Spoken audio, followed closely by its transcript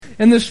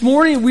And this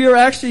morning we are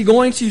actually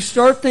going to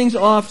start things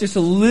off just a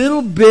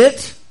little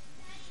bit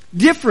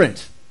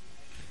different.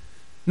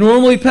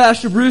 Normally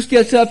Pastor Bruce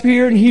gets up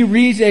here and he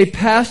reads a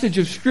passage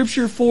of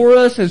Scripture for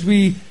us as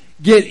we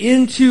get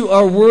into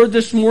our Word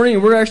this morning.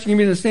 And we're actually going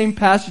to be in the same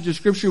passage of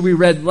Scripture we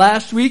read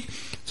last week.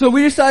 So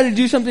we decided to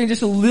do something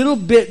just a little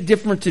bit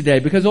different today,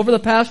 because over the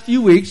past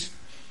few weeks,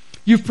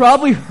 you've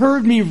probably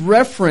heard me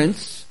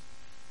reference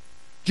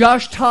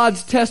Josh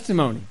Todd's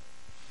testimony.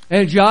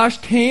 And Josh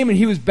came and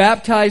he was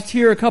baptized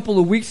here a couple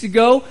of weeks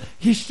ago.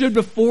 He stood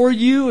before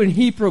you and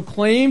he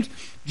proclaimed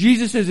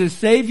Jesus as his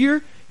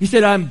Savior. He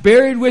said, I'm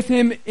buried with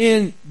him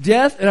in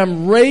death and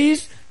I'm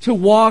raised to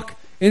walk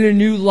in a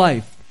new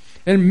life.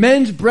 And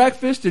men's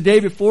breakfast, the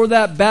day before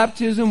that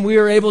baptism, we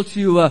were able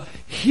to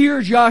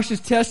hear Josh's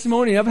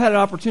testimony. I've had an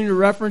opportunity to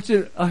reference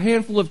it a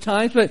handful of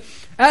times. But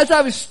as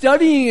I was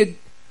studying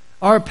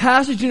our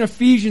passage in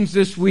Ephesians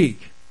this week,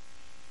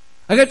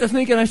 I got to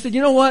thinking, I said,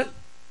 you know what?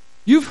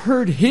 You've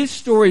heard his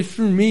story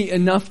through me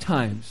enough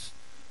times.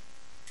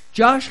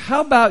 Josh, how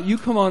about you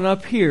come on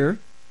up here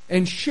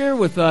and share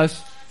with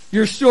us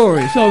your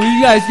story? So you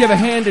guys give a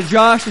hand to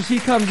Josh as he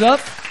comes up.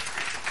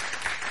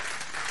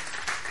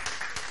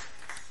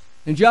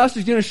 And Josh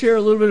is going to share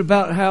a little bit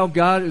about how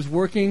God is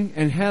working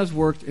and has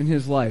worked in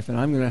his life. And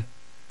I'm going to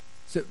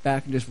sit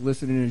back and just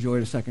listen and enjoy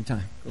it a second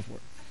time. Go for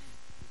it.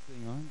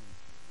 Thing on?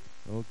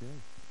 Okay.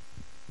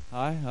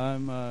 Hi,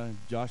 I'm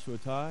Joshua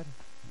Todd.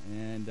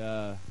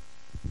 And,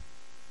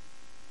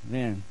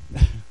 man,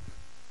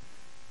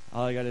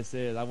 all I got to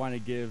say is I want to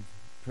give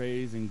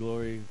praise and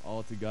glory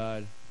all to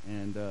God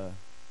and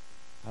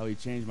how he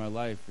changed my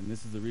life. And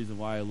this is the reason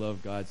why I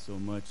love God so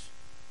much.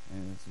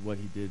 And it's what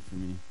he did for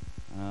me.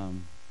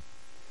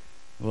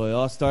 Well, it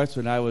all starts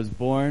when I was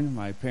born.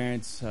 My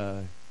parents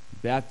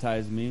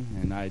baptized me,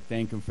 and I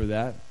thank them for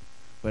that.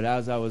 But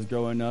as I was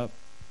growing up,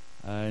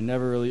 I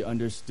never really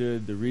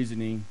understood the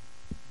reasoning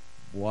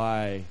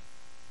why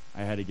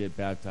I had to get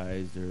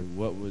baptized or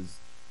what was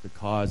the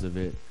cause of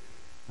it.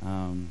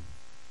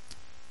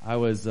 I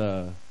went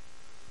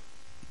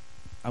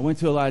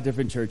to a lot of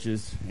different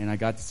churches, and I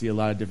got to see a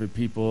lot of different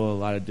people, a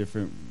lot of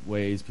different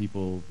ways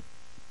people,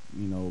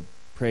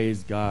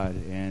 praise God.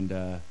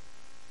 And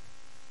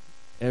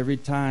every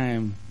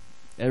time,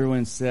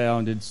 everyone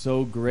sounded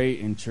so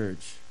great in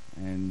church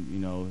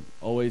and,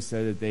 always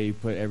said that they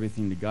put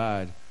everything to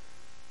God.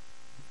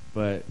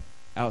 But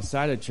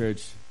outside of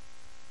church,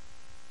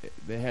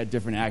 they had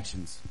different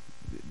actions.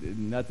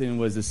 Nothing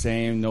was the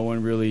same. No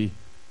one really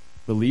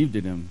believed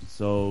in him.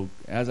 So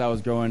as I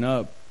was growing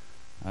up,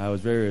 I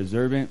was very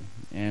observant,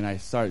 and I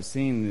started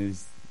seeing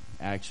these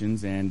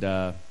actions, and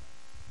I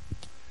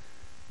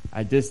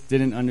just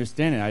didn't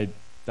understand it. I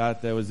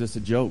thought that was just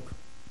a joke.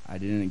 I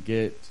didn't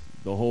get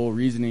the whole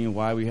reasoning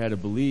why we had to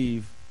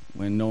believe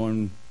when no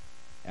one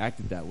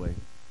acted that way.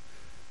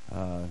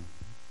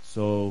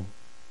 So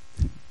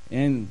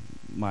in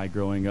my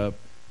growing up,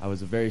 I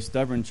was a very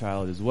stubborn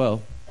child as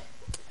well.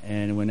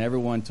 And when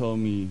everyone told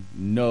me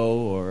no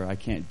or I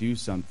can't do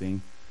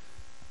something,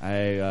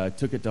 I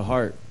took it to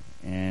heart,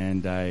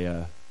 and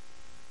I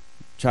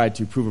tried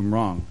to prove them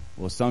wrong.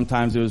 Well,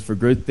 sometimes it was for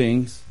good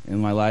things in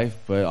my life,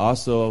 but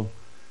also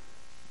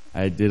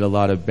I did a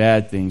lot of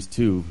bad things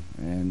too,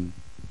 and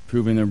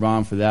proving them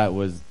wrong for that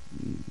was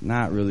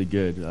not really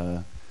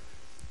good.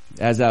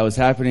 As that was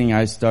happening,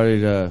 I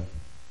started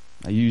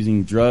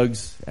using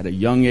drugs at a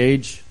young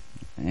age,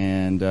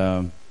 and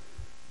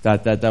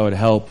thought that would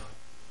help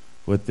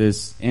with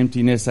this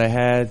emptiness I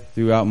had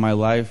throughout my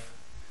life,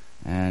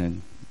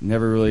 and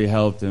never really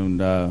helped.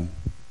 And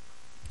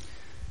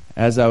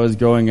as I was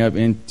growing up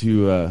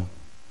into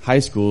high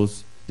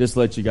schools, just to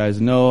let you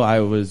guys know, I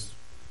was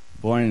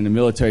born in a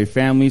military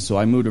family, so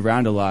I moved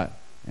around a lot,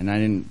 and I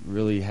didn't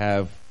really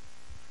have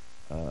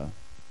a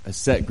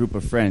set group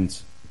of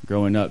friends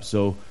growing up.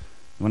 So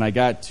when I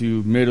got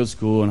to middle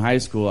school and high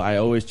school, I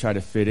always tried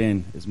to fit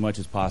in as much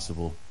as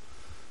possible,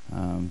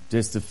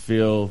 just to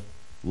feel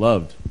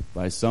loved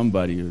by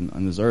somebody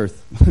on this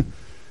earth,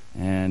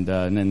 and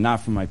then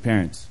not from my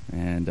parents.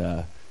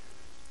 And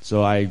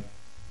so I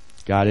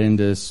got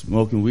into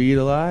smoking weed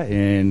a lot,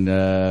 and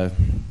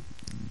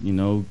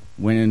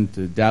went in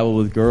to dabble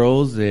with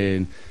girls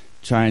and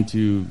trying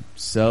to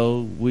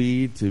sell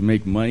weed to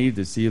make money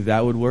to see if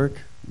that would work.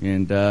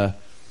 And I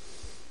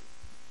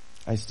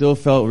still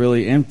felt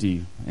really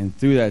empty. And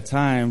through that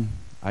time,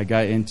 I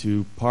got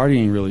into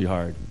partying really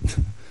hard.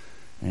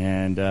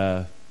 And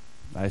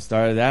I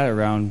started that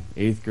around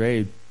 8th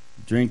grade,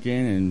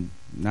 drinking and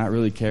not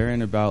really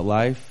caring about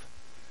life.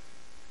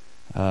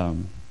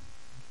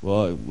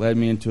 Well, it led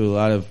me into a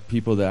lot of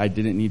people that I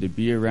didn't need to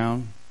be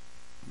around.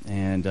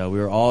 And we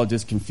were all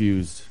just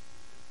confused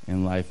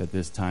in life at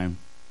this time.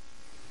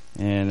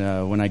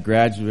 And when I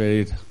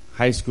graduated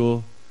high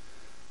school,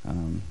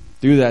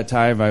 through that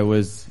time I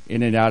was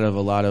in and out of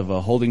a lot of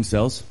holding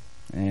cells,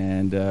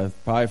 and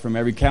probably from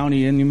every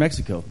county in New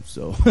Mexico.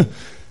 So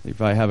they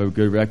probably have a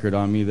good record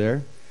on me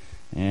there.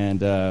 And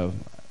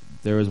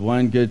there was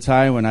one good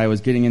time when I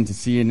was getting into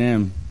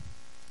C&M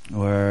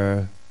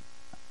where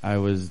I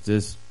was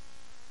just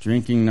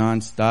drinking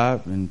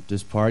nonstop and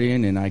just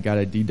partying, and I got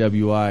a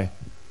DWI.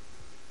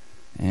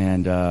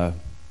 And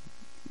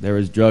there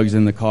was drugs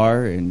in the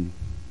car, and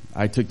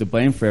I took the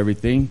blame for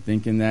everything,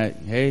 thinking that,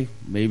 hey,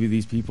 maybe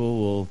these people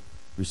will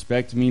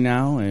respect me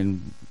now,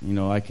 and,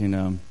 I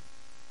can,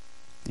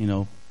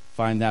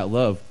 find that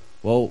love.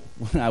 Well,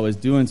 when I was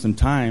doing some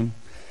time,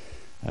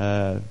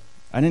 I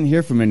didn't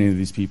hear from any of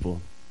these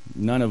people.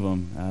 None of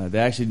them. They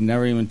actually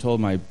never even told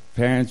my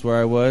parents where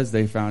I was.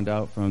 They found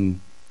out from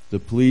the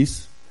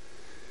police.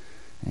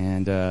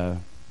 And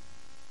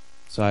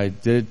so I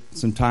did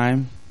some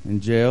time in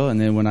jail, and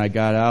then when I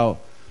got out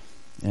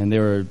and they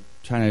were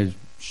trying to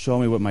show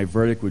me what my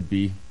verdict would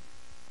be,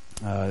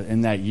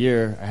 in that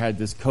year I had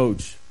this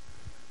coach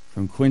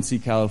from Quincy,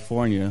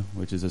 California,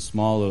 which is a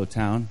small little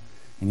town,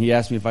 and he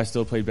asked me if I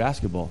still played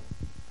basketball.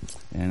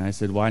 And I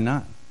said, why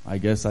not? I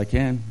guess I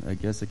can. I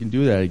guess I can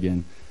do that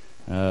again.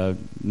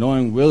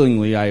 Knowing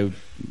willingly I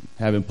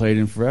haven't played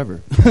in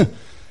forever.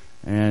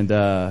 And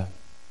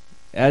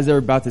as they were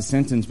about to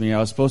sentence me, I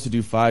was supposed to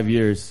do 5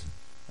 years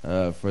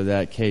for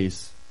that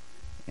case.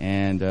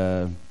 And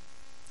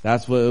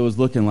that's what it was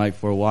looking like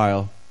for a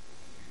while.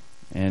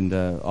 And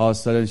all of a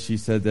sudden she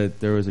said that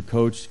there was a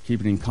coach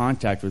keeping in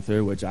contact with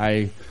her, which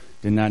I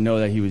did not know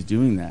that he was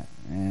doing that.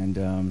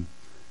 And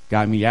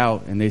got me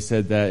out. And they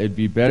said that it'd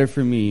be better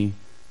for me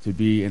to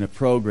be in a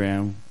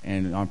program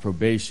and on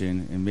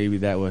probation, and maybe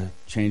that would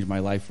change my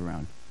life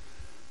around.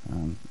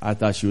 I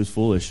thought she was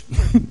foolish.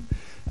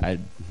 I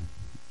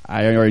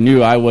already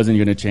knew I wasn't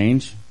going to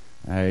change.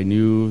 I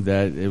knew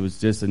that it was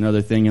just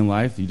another thing in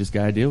life. You just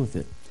got to deal with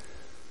it.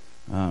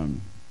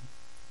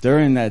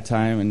 During that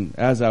time, and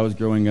as I was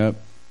growing up,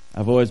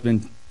 I've always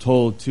been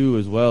told too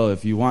as well,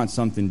 if you want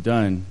something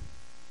done,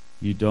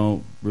 you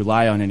don't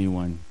rely on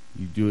anyone.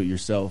 You do it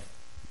yourself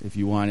if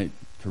you want it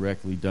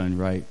correctly done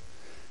right.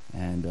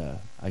 And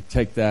I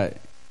take that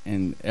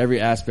in every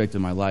aspect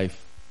of my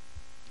life.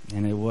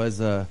 And it was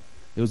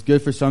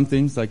good for some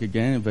things, like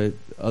again, but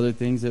other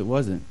things it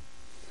wasn't.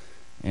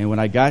 And when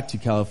I got to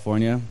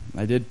California,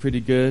 I did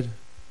pretty good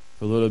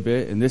for a little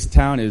bit. And this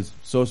town is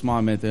so small,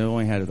 I meant they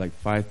only had like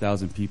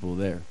 5,000 people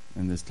there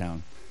in this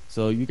town.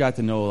 So you got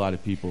to know a lot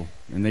of people,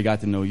 and they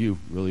got to know you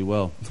really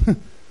well.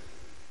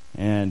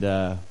 And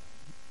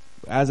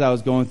as I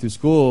was going through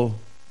school,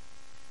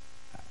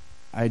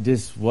 I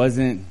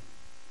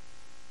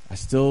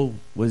still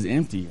was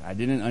empty. I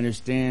didn't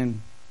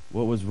understand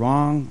what was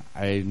wrong.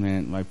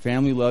 My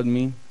family loved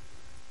me,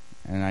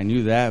 and I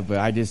knew that, but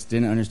I just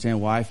didn't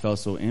understand why I felt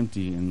so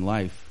empty in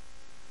life.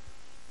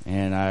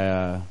 And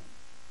I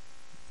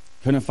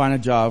couldn't find a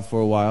job for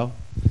a while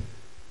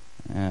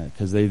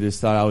because they just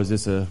thought I was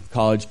just a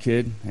college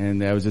kid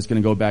and I was just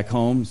going to go back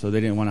home, so they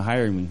didn't want to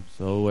hire me.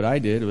 So what I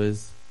did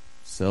was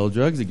sell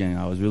drugs again.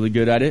 I was really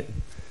good at it,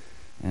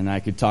 and I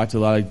could talk to a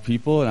lot of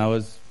people, and I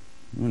was,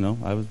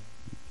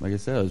 like I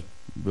said, I was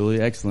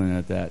really excellent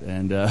at that.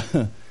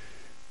 And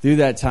through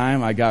that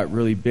time, I got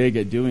really big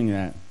at doing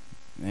that.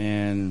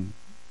 And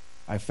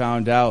I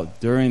found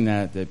out during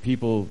that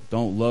people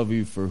don't love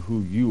you for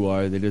who you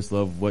are. They just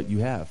love what you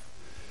have.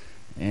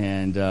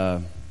 And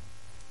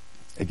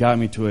it got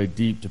me to a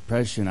deep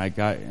depression. I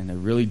got in a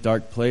really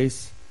dark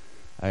place.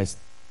 I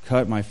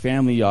cut my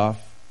family off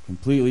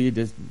completely.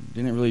 Just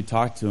didn't really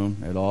talk to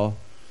them at all.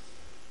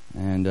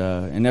 And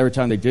every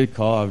time they did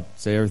call, I would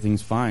say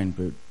everything's fine.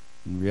 But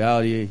in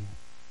reality,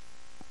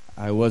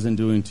 I wasn't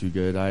doing too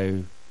good.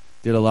 I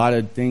did a lot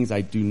of things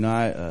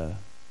I'm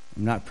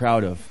not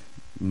proud of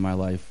in my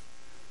life.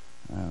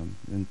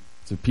 And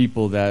to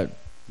people that,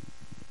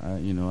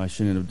 I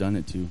shouldn't have done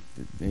it to.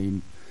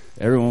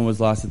 Everyone was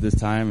lost at this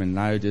time, and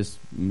I just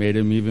made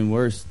them even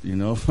worse,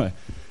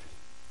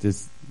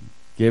 just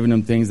giving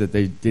them things that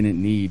they didn't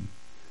need.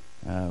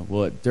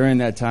 During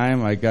that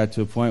time, I got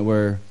to a point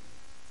where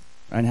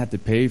I didn't have to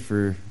pay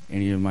for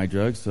any of my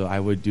drugs, so I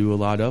would do a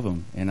lot of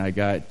them. And I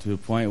got to a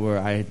point where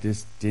I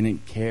just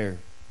didn't care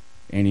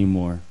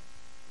anymore.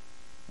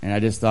 And I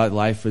just thought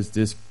life was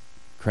just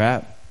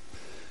crap.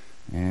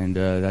 And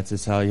that's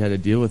just how you had to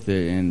deal with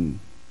it. And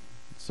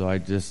so I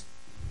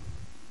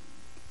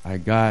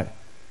got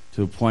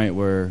to a point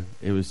where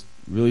it was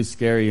really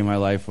scary in my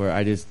life, where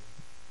I just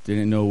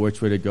didn't know which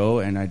way to go,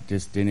 and I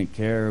just didn't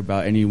care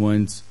about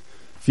anyone's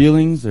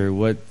feelings or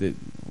what they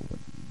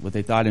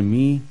thought of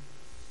me.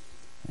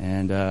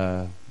 And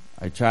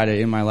I tried it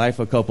in my life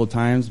a couple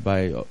times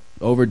by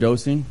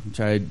overdosing. I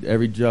tried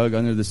every drug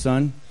under the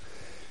sun,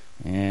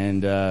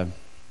 and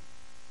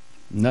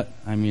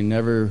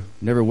never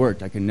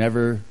worked. I could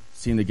never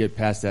seem to get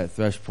past that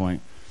threshold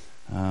point.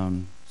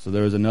 So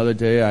there was another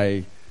day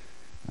I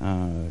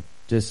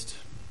just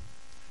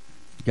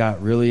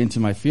got really into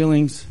my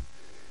feelings,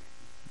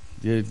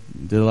 did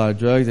a lot of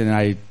drugs, and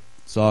I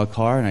saw a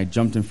car and I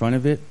jumped in front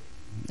of it,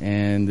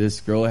 and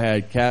this girl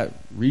had cat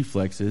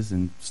reflexes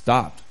and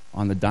stopped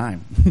on the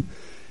dime.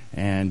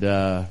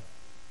 And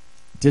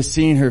just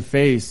seeing her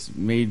face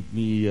made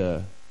me,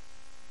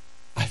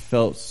 I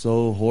felt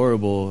so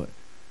horrible.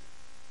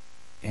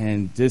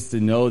 And just to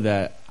know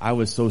that I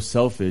was so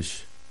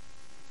selfish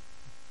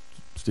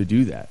to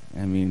do that.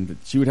 I mean,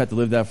 she would have to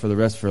live that for the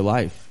rest of her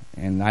life,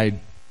 and I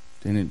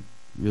didn't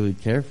really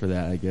care for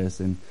that, I guess.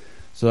 And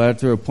so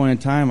after a point in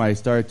time, I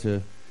started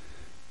to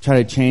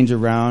try to change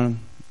around.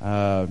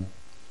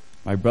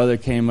 My brother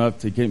came up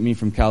to get me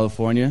from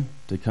California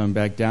to come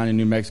back down to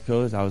New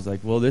Mexico. I was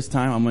like, well, this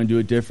time I'm going to do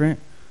it different.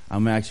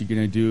 I'm actually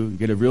going to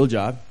get a real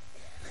job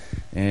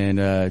and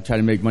try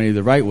to make money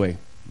the right way.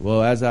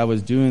 Well, as I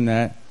was doing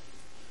that,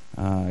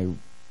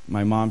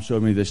 my mom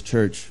showed me this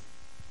church,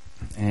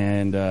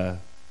 and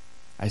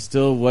I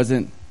still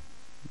wasn't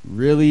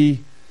really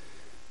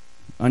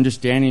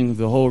understanding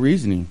the whole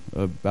reasoning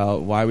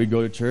about why we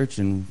go to church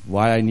and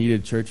why I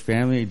needed church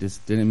family. It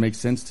just didn't make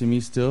sense to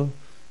me still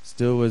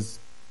was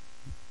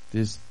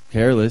just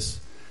careless.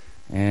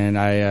 And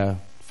I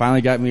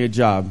finally got me a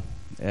job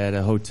at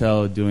a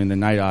hotel doing the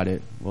night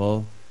audit.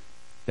 Well,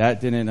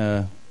 that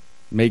didn't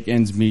make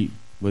ends meet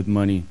with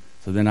money.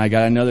 So then I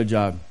got another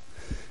job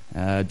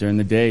during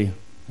the day,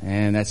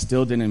 and that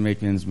still didn't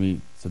make ends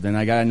meet. So then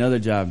I got another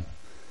job.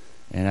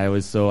 And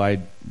I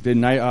did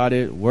night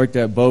audit, worked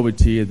at Boba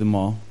Tea at the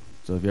mall.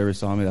 So if you ever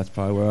saw me, that's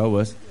probably where I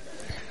was.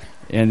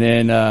 And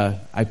then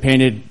I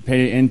painted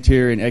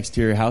interior and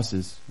exterior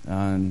houses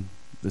on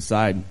the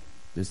side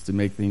just to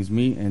make things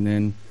meet. And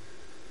then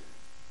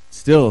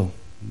still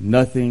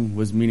nothing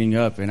was meeting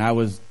up, and I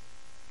was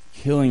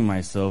killing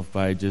myself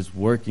by just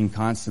working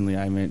constantly.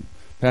 I mean,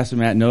 Pastor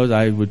Matt knows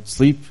I would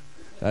sleep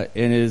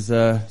in his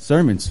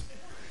sermons.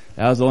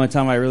 That was the only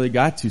time I really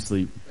got to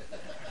sleep.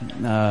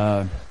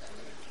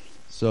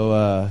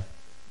 So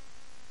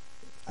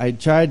I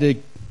tried to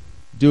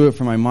do it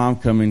for my mom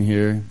coming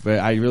here, but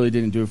I really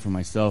didn't do it for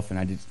myself. And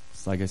I just,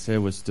 like I said,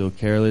 was still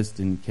careless,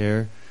 didn't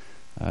care.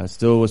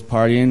 Still was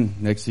partying.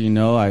 Next thing you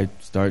know, I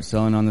started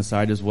selling on the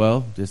side as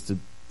well, just to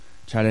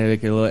try to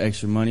make a little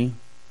extra money.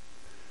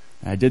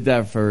 I did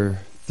that for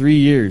 3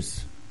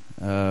 years,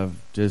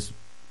 just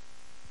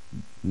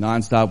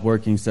nonstop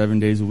working 7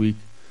 days a week.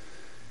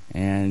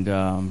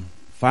 And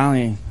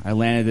finally, I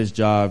landed this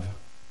job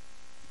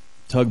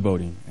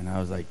tugboating, and I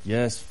was like,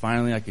 yes,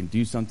 finally I can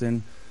do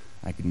something.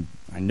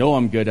 I know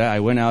I'm good at it. I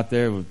went out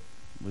there,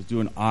 was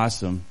doing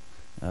awesome.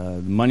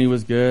 The money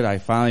was good. I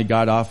finally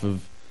got off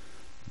of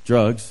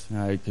drugs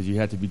because you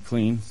had to be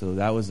clean, so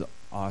that was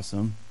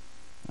awesome.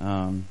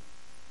 And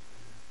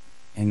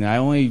I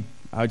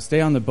would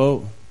stay on the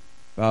boat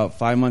about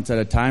 5 months at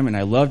a time, and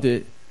I loved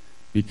it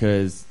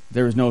because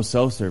there was no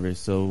self-service.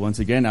 So once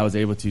again, I was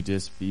able to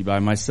just be by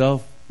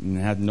myself and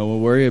have no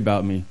worry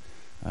about me.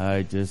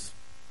 I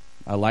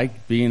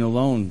liked being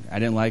alone. I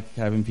didn't like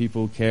having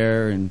people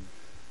care and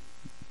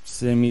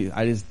send me.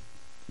 I just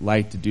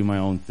liked to do my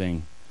own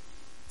thing.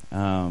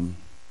 It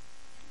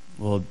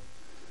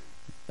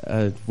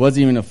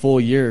wasn't even a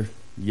full year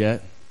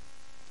yet,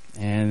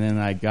 and then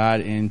I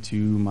got into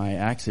my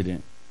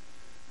accident.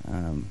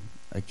 A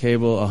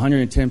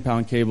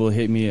 110-pound cable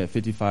hit me at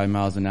 55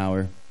 miles an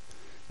hour,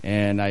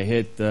 and I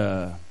hit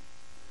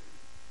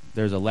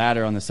there's a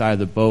ladder on the side of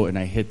the boat, and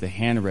I hit the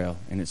handrail,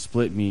 and it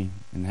split me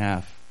in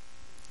half.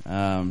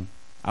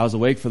 I was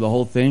awake for the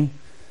whole thing.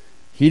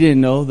 He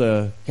didn't know,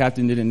 the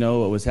captain didn't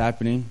know what was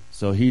happening,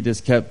 so he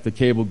just kept the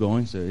cable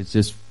going, so it's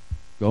just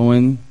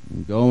going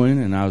and going,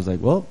 and I was like,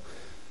 well,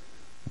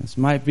 this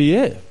might be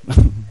it.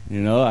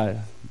 I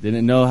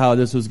didn't know how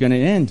this was going to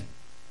end.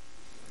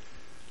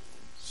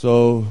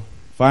 So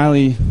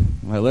finally,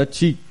 my left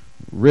cheek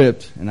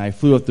ripped, and I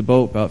flew up the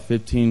boat about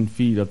 15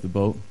 feet up the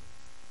boat,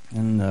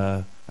 and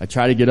I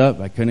tried to get up.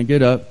 I couldn't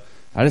get up.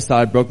 I just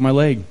thought I broke my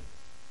leg.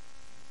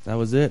 That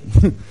was it.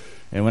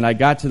 And when I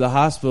got to the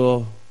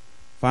hospital,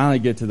 finally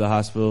get to the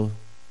hospital,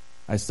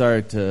 I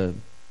started to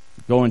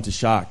go into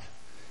shock.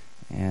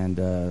 And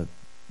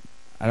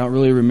I don't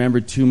really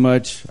remember too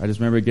much. I just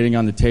remember getting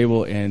on the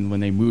table, and when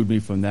they moved me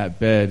from that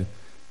bed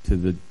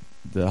to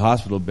the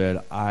hospital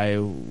bed, I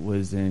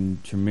was in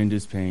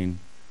tremendous pain.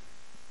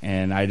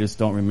 And I just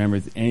don't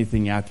remember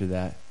anything after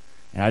that.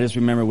 And I just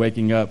remember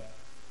waking up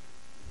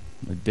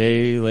a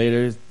day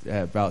later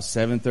at about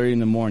 7:30 in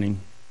the morning,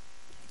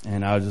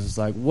 and I was just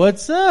like,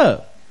 what's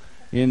up?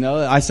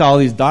 I saw all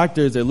these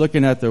doctors, they're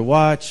looking at their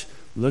watch,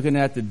 looking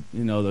at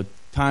the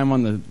time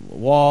on the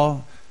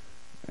wall,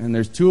 and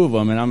there's two of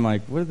them, and I'm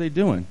like, what are they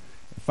doing?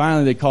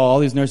 Finally, they call all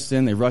these nurses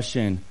in, they rush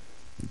in,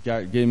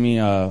 give me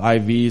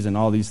IVs and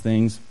all these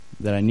things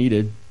that I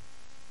needed.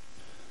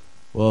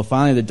 Well,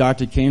 finally the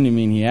doctor came to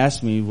me and he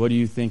asked me, what do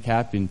you think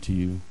happened to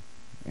you?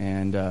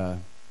 And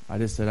I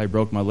just said I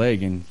broke my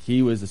leg, and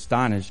he was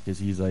astonished because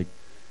he's like,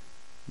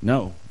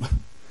 no,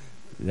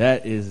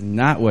 that is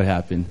not what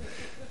happened.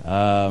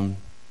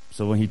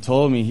 So when he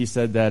told me, he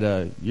said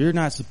that you're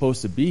not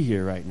supposed to be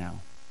here right now.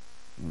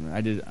 And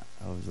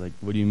I was like,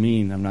 what do you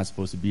mean I'm not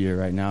supposed to be here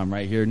right now? I'm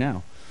right here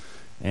now.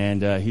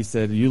 And he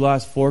said, you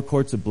lost 4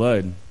 quarts of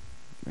blood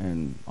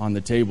and on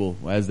the table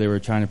as they were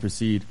trying to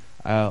proceed.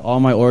 All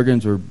my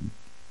organs were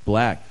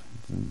black.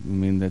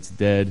 That's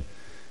dead.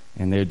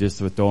 And they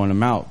just were throwing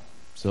them out.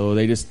 So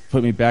they just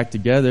put me back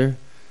together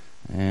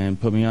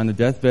and put me on the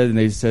deathbed, and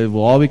they said,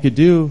 well, all we could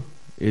do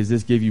is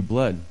just give you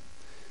blood.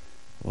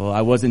 Well,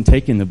 I wasn't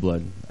taking the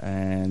blood,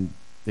 and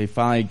they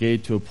finally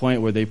get to a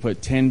point where they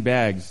put 10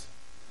 bags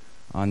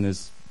on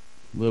this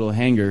little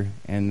hanger,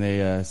 and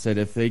they said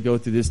if they go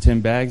through this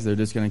 10 bags, they're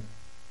just going to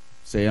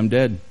say I'm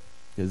dead,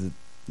 because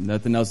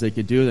nothing else they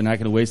could do. They're not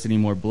going to waste any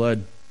more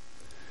blood.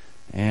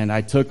 And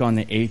I took on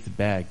the 8th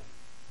bag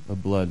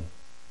of blood.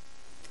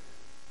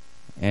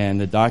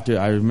 And the doctor,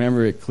 I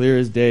remember it clear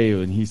as day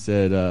when he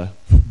said that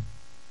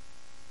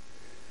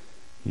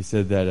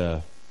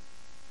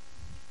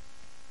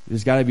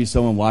there's got to be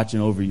someone watching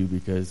over you,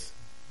 because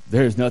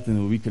there's nothing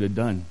that we could have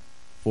done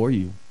for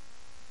you.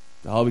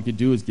 All we could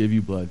do is give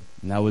you blood,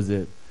 and that was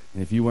it.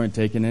 And if you weren't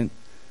taking it,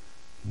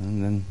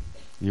 then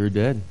you were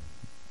dead.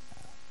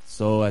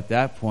 So at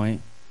that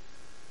point,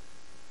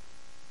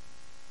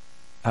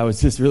 I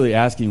was just really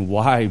asking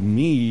why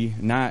me,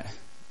 not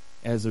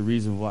as a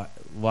reason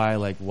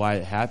why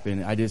it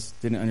happened. I just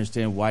didn't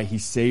understand why he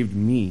saved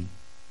me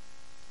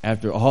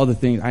after all the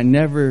things. I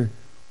never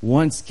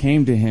once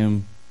came to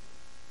him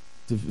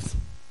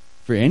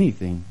for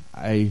anything.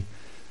 I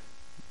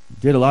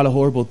did a lot of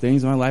horrible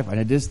things in my life, and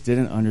I just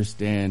didn't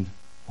understand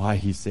why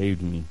he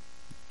saved me.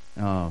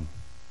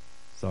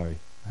 Sorry.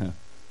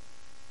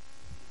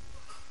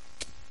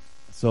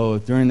 So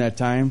during that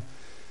time,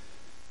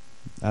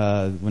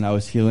 when I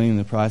was healing in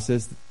the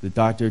process, the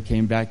doctor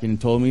came back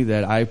and told me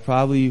that I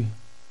probably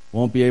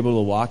won't be able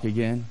to walk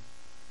again.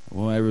 I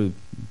won't ever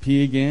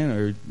pee again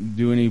or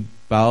do any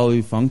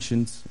bodily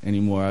functions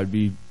anymore. I'd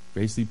be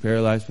basically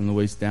paralyzed from the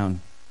waist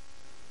down.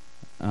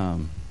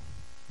 And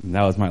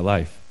that was my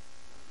life.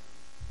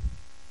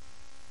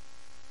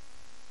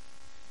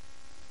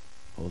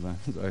 Hold on,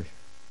 sorry.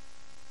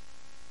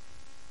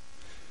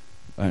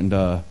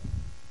 And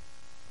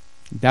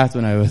that's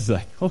when I was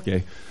like,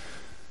 okay,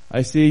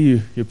 I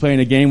see you're playing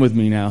a game with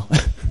me now.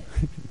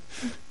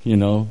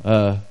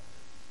 I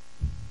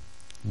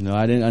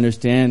didn't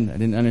understand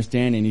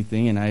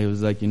anything, and I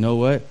was like, you know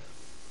what?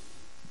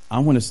 I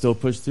want to still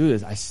push through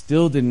this. I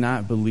still did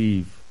not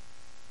believe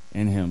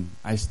in him.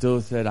 I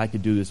still said I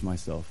could do this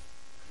myself.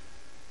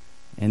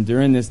 And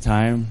during this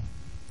time,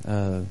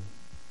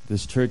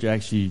 this church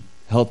actually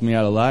helped me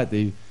out a lot.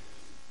 They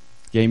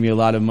gave me a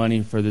lot of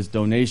money for this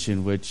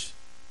donation, which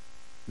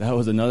that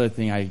was another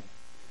thing I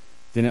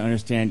didn't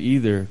understand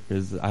either,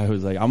 because I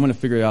was like, I'm going to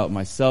figure it out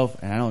myself,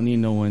 and I don't need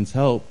no one's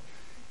help.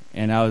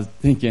 And I was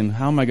thinking,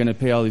 how am I going to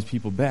pay all these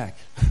people back?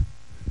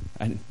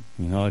 I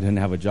didn't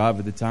have a job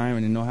at the time. I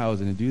didn't know how I was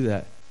going to do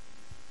that.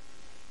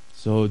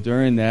 So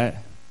during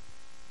that,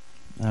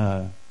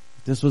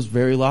 this was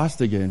very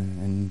lost again,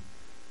 and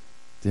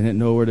didn't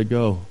know where to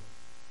go.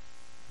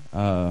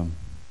 But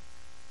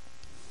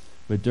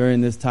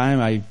during this time,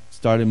 I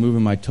started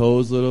moving my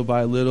toes little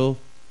by little.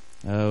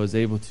 I was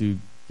able to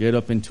get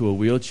up into a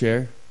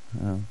wheelchair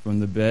from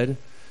the bed.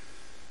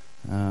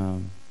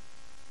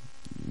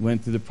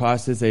 Went through the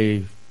process.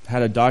 They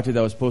had a doctor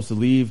that was supposed to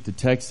leave to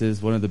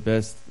Texas, one of the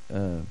best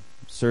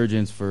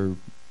surgeons for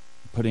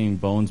putting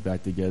bones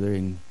back together,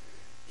 and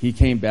he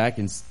came back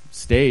and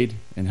stayed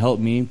and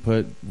helped me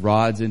put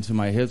rods into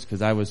my hips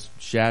because I was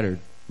shattered.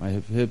 My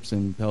hips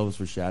and pelvis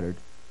were shattered.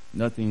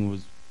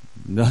 Nothing.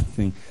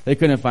 They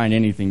couldn't find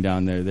anything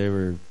down there.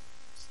 They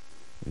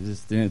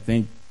just didn't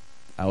think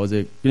I was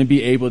going to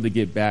be able to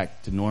get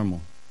back to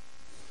normal.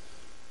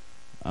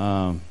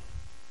 Well,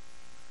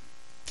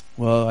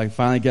 I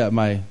finally got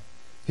my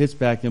hips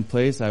back in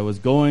place.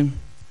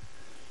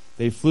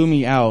 They flew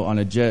me out on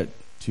a jet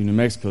to New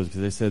Mexico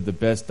because they said the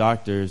best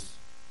doctors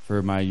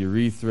for my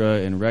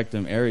urethra and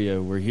rectum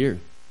area were here.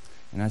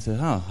 And I said,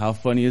 how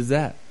funny is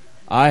that?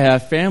 I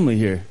have family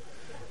here,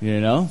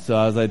 So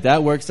I was like,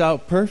 that works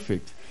out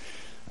perfect.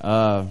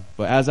 But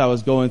as I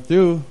was going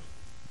through,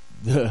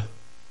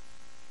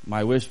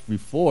 my wish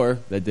before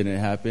that didn't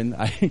happen,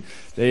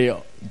 they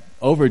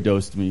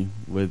overdosed me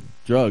with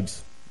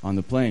drugs on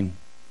the plane.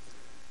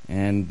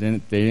 And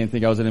then they didn't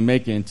think I was going to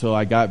make it until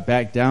I got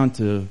back down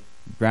to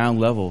ground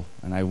level,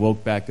 and I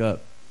woke back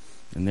up.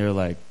 And they were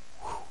like,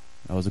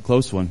 that was a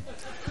close one.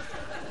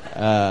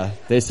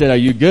 They said, are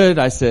you good?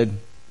 I said,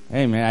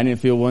 hey, man, I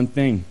didn't feel one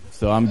thing,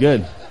 so I'm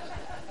good.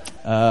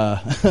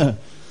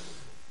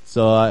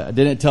 So I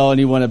didn't tell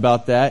anyone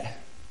about that.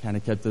 Kind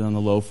of kept it on the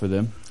low for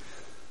them.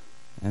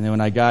 And then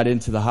when I got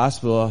into the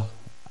hospital,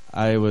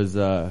 I was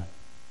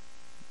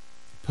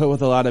put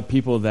with a lot of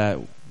people that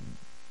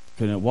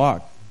couldn't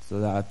walk.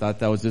 So I thought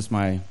that was just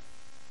my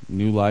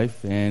new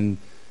life. And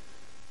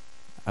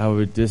I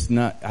would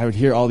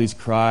hear all these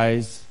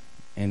cries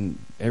and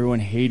everyone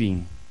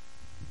hating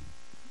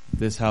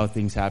this, how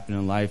things happen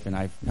in life. And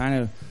I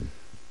kind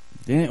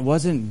of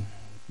wasn't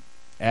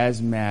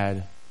as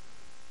mad.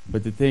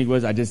 But the thing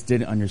was, I just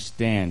didn't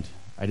understand.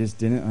 I just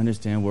didn't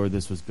understand where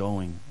this was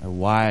going or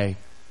why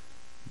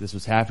this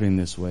was happening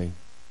this way.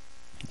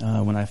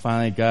 When I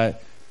finally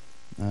got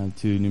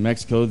to New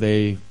Mexico,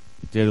 they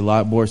did a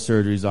lot more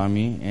surgeries on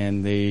me,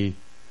 and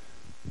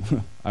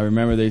I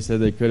remember they said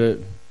they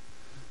couldn't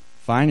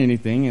find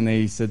anything, and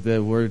they said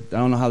that I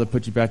don't know how to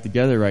put you back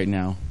together right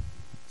now.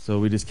 So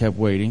we just kept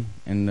waiting,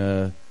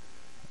 and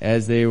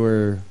as they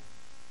were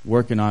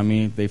working on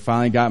me, they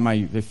finally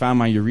found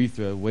my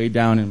urethra way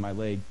down in my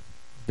leg,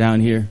 down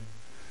here.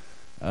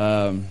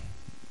 And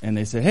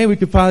they said, hey, we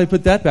could probably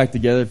put that back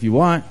together if you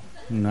want.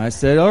 And I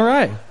said, all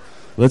right,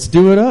 let's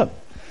do it up.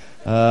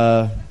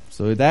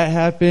 So that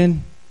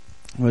happened.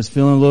 I was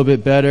feeling a little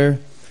bit better.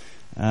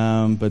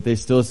 But they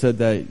still said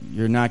that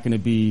you're not going to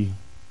be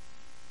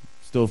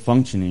still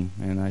functioning.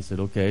 And I said,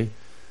 okay.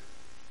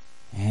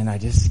 And I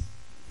just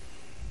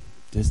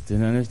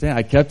didn't understand.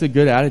 I kept a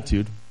good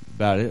attitude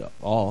about it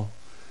all.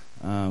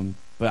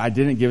 But I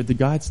didn't give it to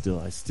God still.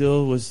 I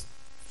still was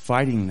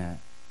fighting that.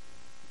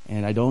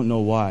 And I don't know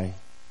why.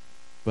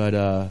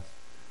 But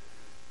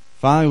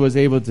finally was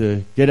able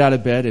to get out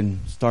of bed and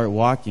start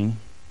walking.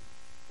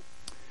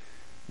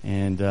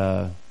 And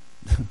I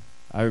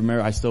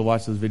remember I still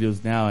watch those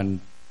videos now,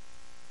 and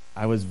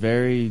I was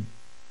very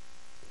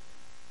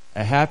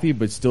happy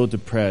but still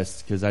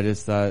depressed because I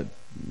just thought,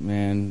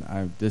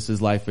 man, this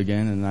is life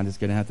again, and I'm just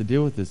going to have to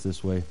deal with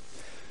this way.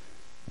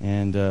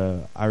 And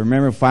I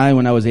remember finally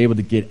when I was able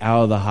to get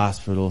out of the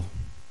hospital,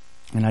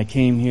 and I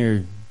came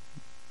here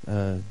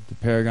to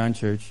Paragon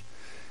Church,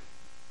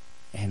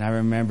 and I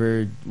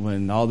remember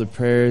when all the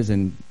prayers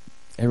and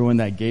everyone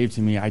that gave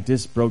to me, I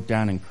just broke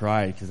down and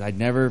cried because I'd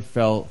never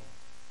felt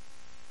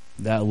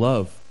that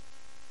love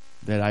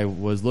that I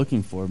was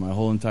looking for my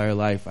whole entire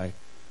life. I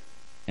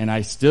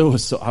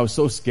was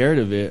so scared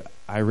of it.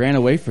 I ran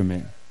away from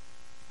it.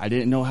 I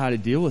didn't know how to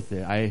deal with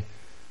it. I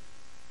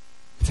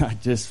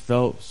just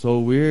felt so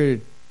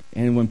weird.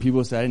 And when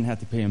people said I didn't have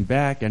to pay him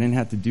back, I didn't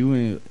have to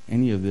do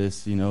any of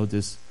this,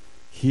 just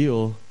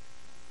heal,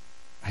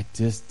 I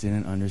just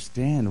didn't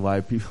understand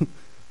why people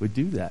would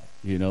do that,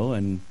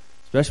 and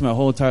especially my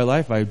whole entire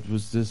life, I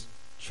was just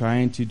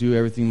trying to do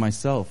everything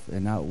myself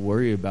and not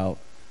worry about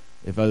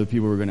if other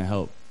people were going to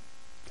help,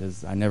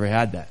 because I never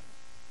had that.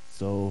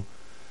 So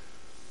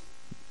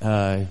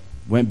I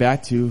went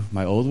back to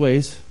my old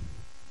ways,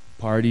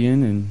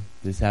 partying and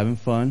just having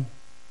fun.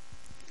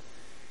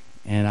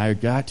 And I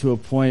got to a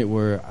point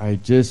where I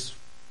just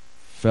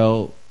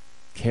felt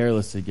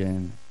careless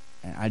again.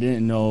 And I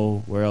didn't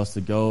know where else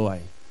to go.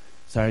 I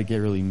started to get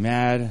really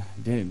mad.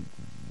 I didn't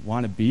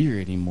want to be here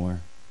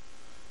anymore.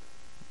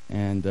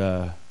 And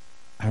I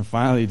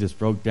finally just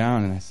broke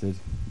down and I said,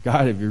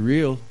 God, if you're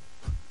real,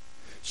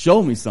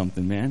 show me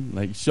something, man.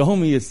 Like, show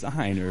me a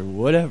sign or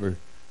whatever.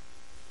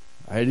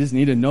 I just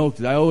need to know,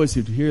 because I always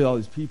would hear all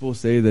these people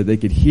say that they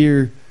could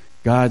hear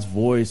God's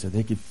voice or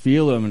they could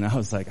feel him. And I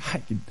was like,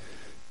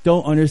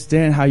 don't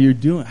understand how you're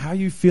doing. How are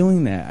you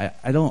feeling that?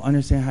 I don't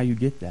understand how you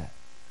get that.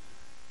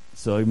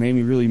 So it made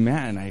me really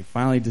mad. And I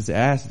finally just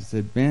asked, I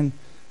said, man,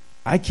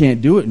 I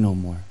can't do it no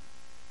more.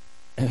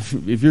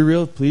 If you're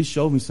real, please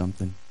show me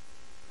something.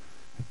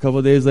 A couple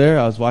of days later,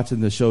 I was watching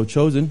the show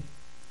Chosen.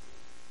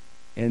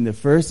 And the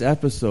first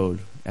episode,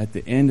 at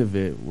the end of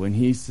it, when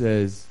he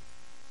says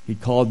he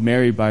called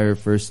Mary by her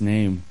first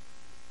name,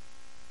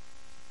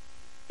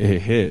 it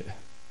hit.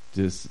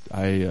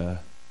 I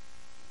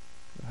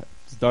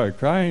started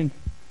crying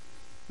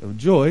of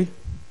joy.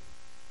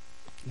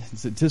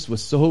 It just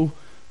was so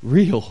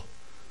real.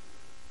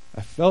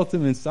 I felt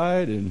him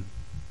inside, and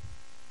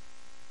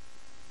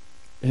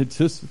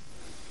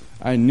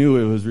I knew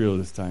it was real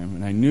this time.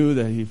 And I knew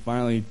that he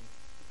finally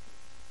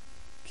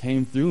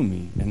came through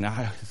me. And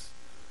I was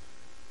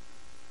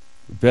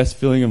the best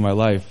feeling of my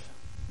life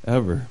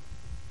ever.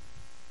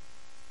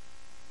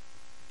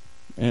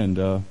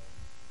 And,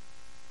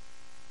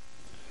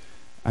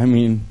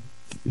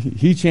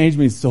 he changed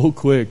me so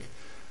quick.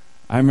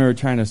 I remember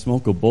trying to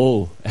smoke a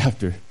bowl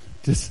after,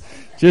 just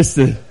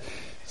to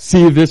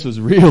see if this was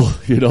real,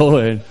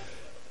 and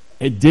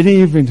I didn't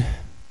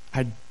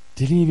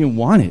even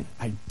want it.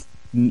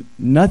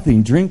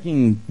 Nothing,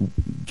 drinking,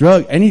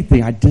 drug,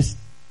 anything. I just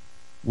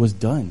was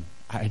done.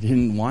 I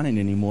didn't want it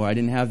anymore. I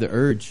didn't have the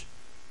urge.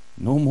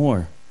 No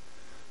more.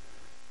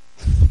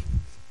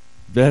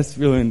 Best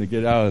feeling to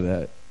get out of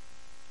that.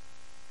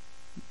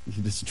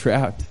 You're just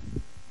trapped.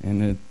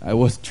 And I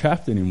wasn't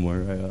trapped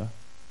anymore. I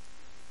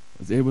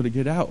was able to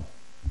get out.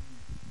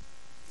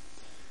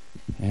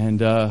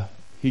 And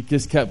he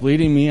just kept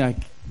leading me. I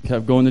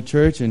kept going to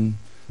church and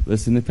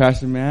listening to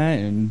Pastor Matt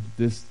and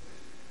just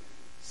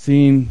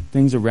seeing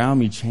things around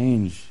me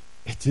change.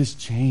 It just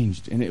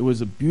changed. And it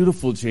was a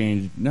beautiful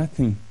change. I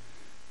don't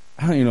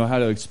even know how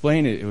to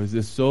explain it. It was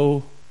just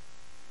so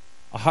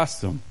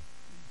awesome.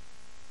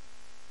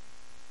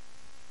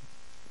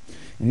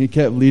 And he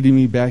kept leading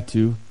me back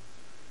to,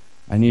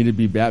 I need to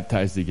be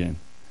baptized again.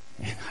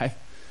 And I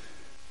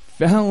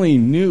finally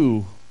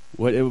knew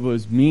what it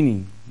was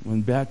meaning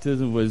when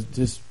baptism was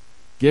just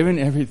giving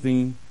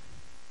everything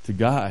to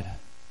God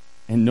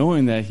and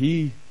knowing that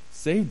he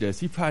saved us.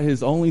 He brought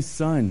his only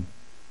son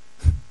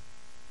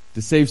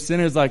to save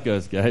sinners like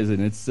us, guys.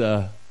 And it's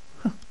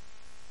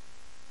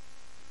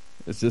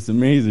just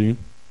amazing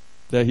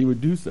that he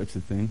would do such a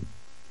thing.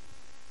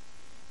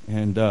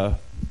 And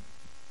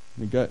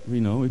we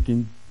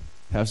can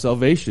have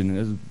salvation.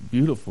 It's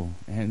beautiful.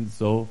 And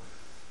so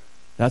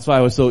that's why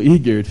I was so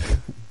eager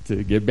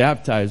to get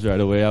baptized right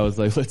away. I was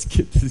like, let's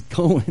get this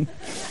going.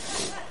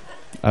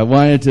 I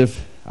wanted to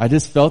I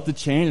just felt the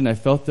change, and I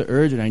felt the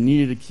urge, and I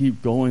needed to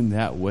keep going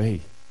that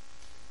way.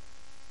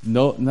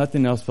 No,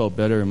 nothing else felt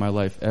better in my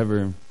life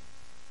ever.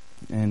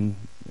 And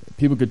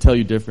people could tell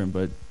you different,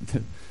 but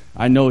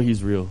I know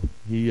he's real.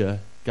 He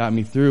got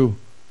me through.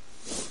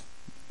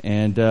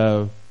 And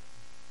I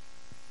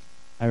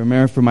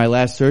remember for my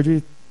last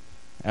surgery,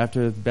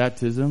 after the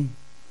baptism,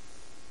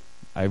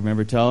 I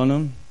remember telling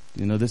him,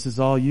 this is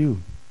all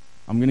you.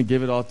 I'm going to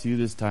give it all to you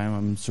this time.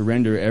 I'm going to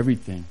surrender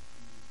everything.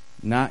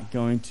 Not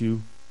going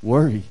to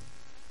worry.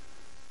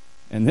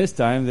 And this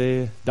time,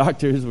 the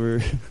doctors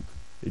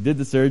they did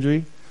the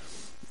surgery,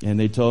 and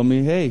they told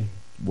me, hey,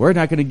 we're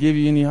not going to give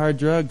you any hard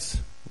drugs.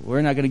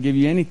 We're not going to give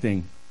you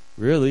anything,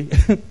 really.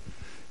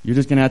 You're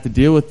just going to have to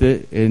deal with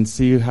it and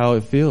see how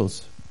it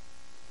feels.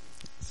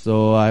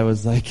 So I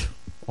was like,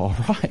 all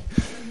right.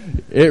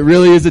 It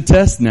really is a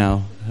test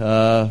now.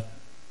 But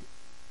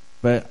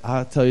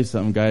I'll tell you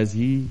something, guys.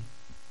 He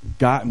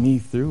got me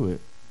through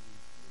it.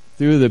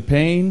 Through the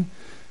pain,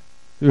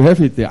 through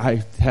everything.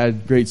 I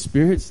had great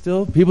spirit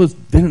still. People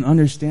didn't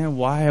understand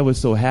why I was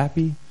so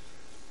happy.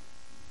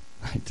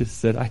 I just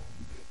said, I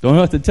don't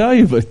know what to tell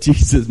you, but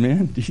Jesus,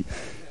 man.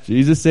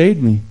 Jesus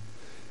saved me.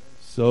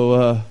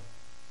 So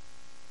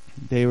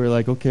they were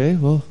like, okay,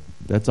 well,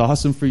 that's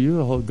awesome for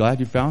you. I'm glad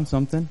you found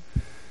something.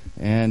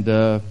 And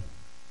all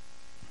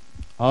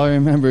I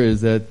remember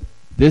is that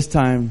this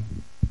time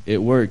it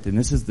worked. And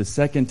this is the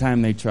second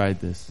time they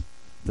tried this.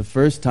 The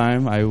first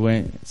time I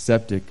went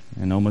septic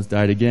and almost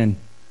died again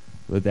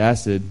with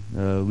acid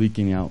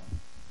leaking out.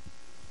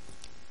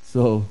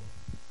 So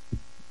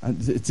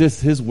it's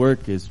just his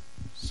work is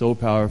so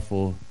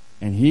powerful.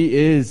 And he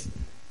is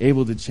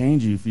able to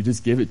change you if you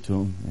just give it to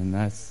him. And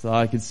that's all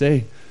I could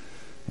say.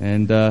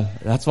 And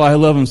that's why I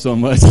love him so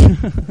much.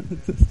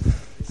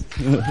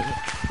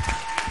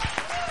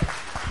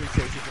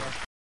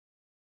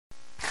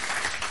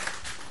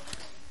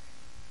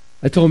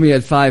 I told him he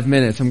had 5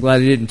 minutes. I'm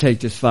glad he didn't take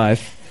just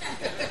 5.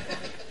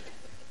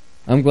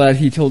 I'm glad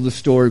he told the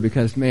story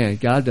because, man,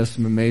 God does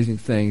some amazing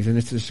things. And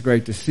it's just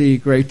great to see,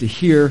 great to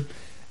hear.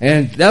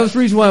 And that was the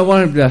reason why I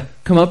wanted him to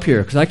come up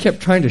here, because I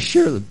kept trying to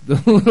share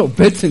the little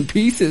bits and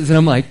pieces. And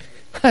I'm like,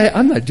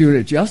 I'm not doing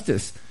it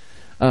justice.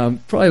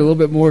 Probably a little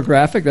bit more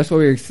graphic. That's why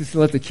we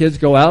let the kids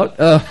go out.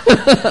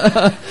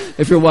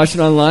 If you're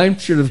watching online,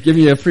 should have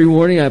given you a free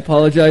warning. I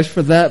apologize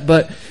for that.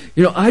 But,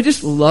 I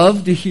just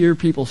love to hear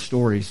people's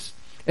stories.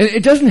 And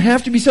it doesn't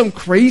have to be some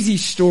crazy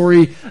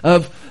story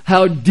of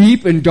how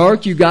deep and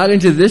dark you got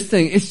into this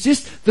thing. It's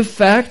just the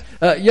fact,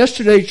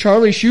 yesterday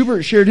Charlie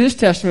Schubert shared his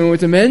testimony with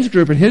the men's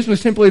group, and his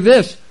was simply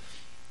this.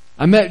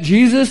 I met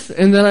Jesus,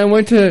 and then I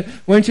went to,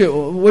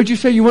 what'd you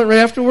say, you went right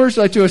afterwards?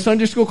 Like to a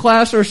Sunday school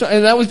class or something,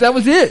 and that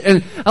was it.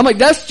 And I'm like,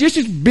 that's just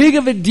as big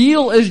of a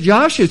deal as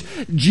Josh's.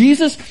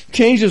 Jesus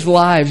changes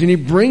lives, and he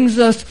brings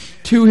us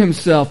to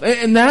himself.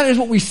 And that is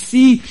what we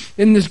see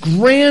in this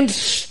grand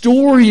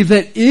story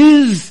that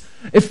is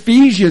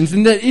Ephesians,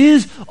 and that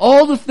is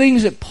all the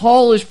things that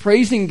Paul is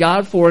praising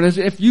God for. And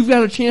if you've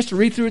got a chance to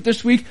read through it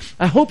this week,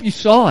 I hope you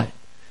saw it.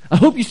 I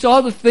hope you saw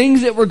the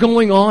things that were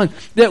going on,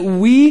 that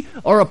we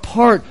are a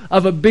part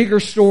of a bigger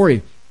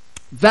story.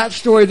 That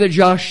story that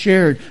Josh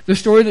shared, the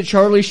story that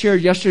Charlie shared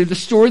yesterday, the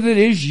story that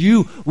is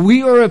you.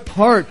 We are a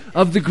part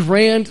of the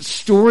grand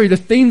story, the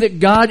thing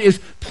that God is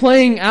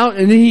playing out,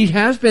 and he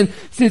has been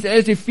since,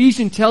 as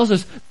Ephesians tells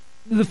us,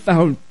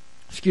 I'm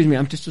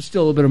just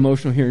still a little bit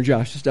emotional hearing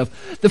Josh's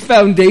stuff. The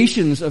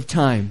foundations of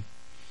time.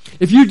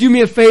 If you do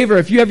me a favor,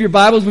 if you have your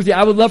Bibles with you,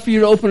 I would love for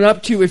you to open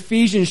up to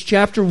Ephesians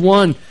chapter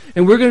 1.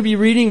 And we're going to be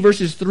reading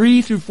verses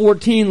 3 through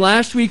 14.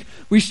 Last week,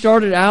 we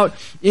started out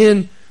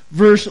in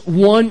verse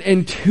 1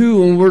 and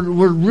 2. And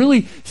we're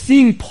really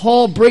seeing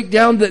Paul break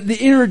down the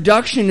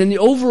introduction and the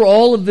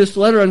overall of this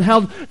letter and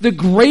how the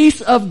grace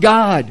of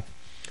God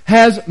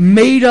has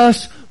made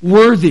us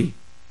worthy.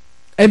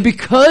 And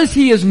because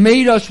he has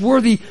made us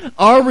worthy,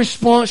 our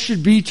response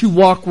should be to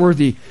walk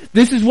worthy.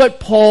 This is what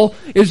Paul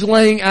is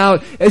laying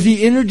out as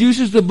he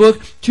introduces the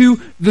book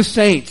to the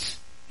saints.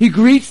 He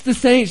greets the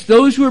saints,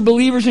 those who are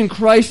believers in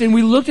Christ, and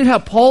we looked at how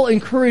Paul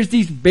encouraged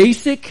these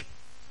basic,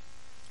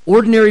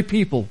 ordinary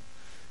people,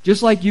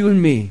 just like you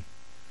and me,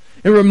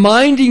 and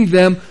reminding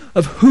them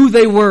of who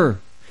they were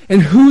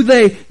and who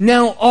they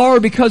now are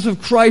because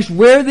of Christ,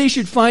 where they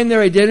should find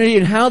their identity,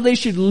 and how they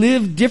should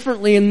live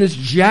differently in this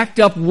jacked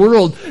up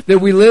world that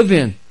we live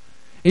in.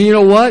 And you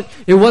know what?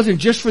 It wasn't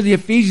just for the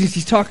Ephesians.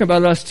 He's talking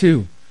about us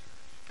too.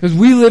 Because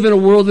we live in a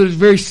world that is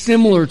very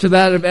similar to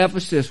that of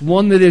Ephesus,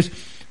 one that is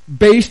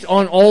based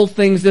on all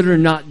things that are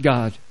not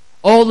God.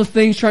 All the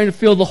things trying to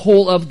fill the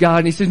whole of God.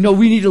 And he says, no,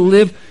 we need to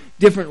live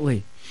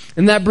differently.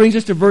 And that brings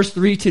us to verse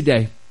 3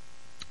 today.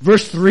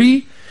 Verse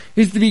 3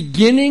 is the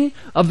beginning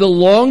of the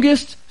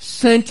longest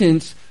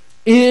sentence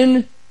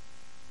in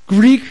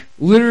Greek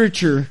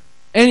literature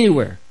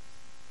anywhere.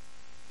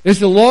 It's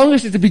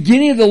the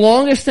beginning of the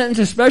longest sentence,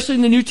 especially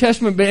in the New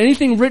Testament, but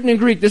anything written in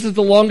Greek, this is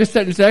the longest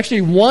sentence.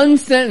 Actually, one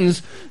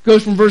sentence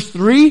goes from verse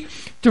 3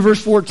 to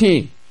verse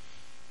 14.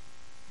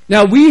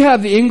 Now, we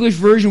have the English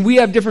version, we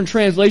have different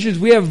translations,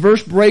 we have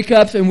verse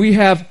breakups, and we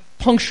have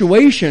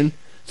punctuation,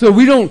 So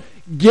we don't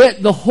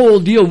get the whole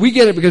deal. We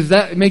get it because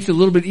that makes it a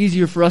little bit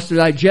easier for us to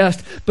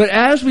digest. But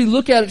as we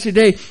look at it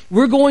today,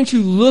 we're going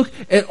to look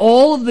at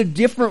all of the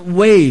different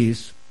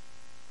ways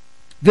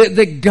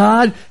that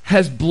God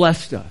has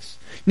blessed us.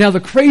 Now, the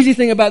crazy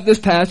thing about this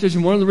passage,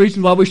 and one of the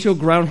reasons why we show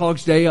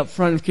Groundhog's Day up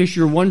front, in case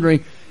you're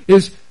wondering,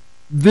 is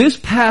this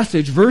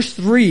passage, verse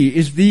 3,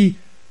 is the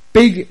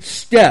big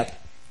step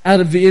out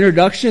of the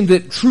introduction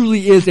that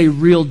truly is a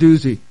real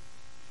doozy.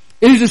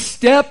 It is a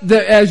step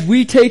that as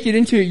we take it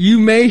into it, you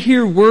may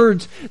hear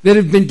words that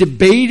have been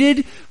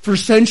debated for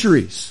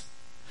centuries.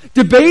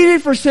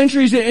 Debated for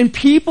centuries, and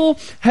people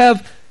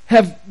have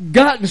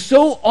gotten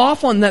so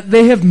off on that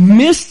they have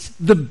missed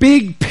the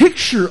big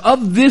picture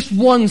of this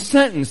one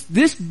sentence.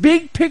 This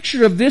big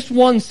picture of this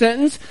one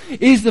sentence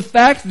is the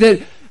fact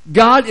that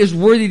God is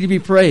worthy to be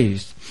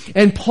praised.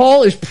 And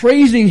Paul is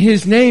praising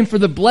his name for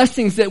the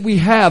blessings that we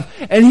have.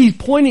 And he's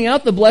pointing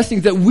out the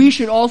blessings that we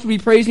should also be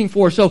praising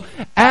for. So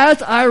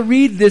as I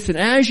read this and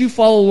as you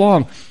follow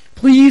along,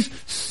 please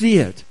see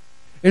it.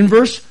 In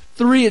verse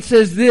 3 it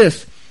says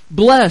this,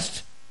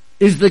 "Blessed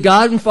is the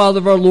God and Father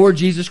of our Lord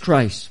Jesus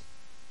Christ,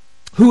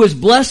 who has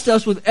blessed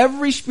us with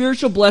every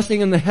spiritual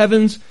blessing in the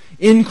heavens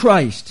in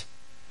Christ.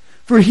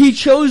 For he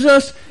chose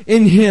us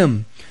in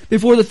him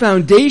before the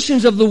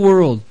foundations of the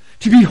world,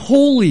 to be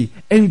holy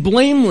and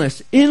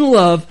blameless in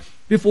love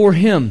before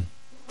him.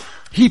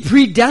 He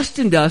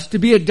predestined us to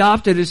be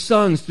adopted as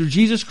sons through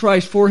Jesus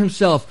Christ for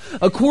himself,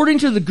 according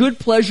to the good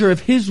pleasure of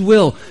his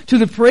will, to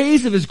the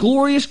praise of his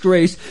glorious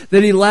grace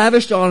that he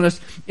lavished on us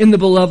in the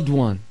beloved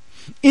one.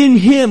 In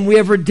him we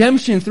have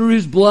redemption through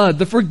his blood,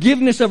 the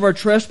forgiveness of our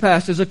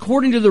trespasses,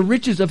 according to the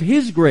riches of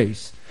his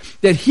grace,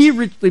 that he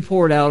richly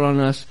poured out on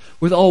us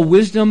with all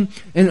wisdom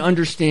and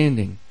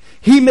understanding.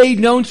 He made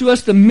known to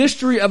us the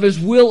mystery of his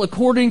will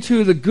according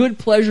to the good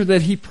pleasure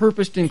that he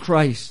purposed in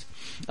Christ.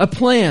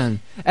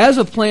 As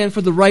a plan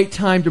for the right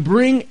time to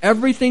bring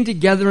everything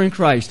together in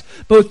Christ,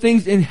 both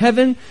things in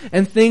heaven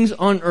and things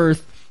on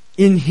earth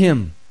in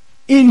him.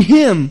 In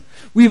him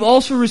we've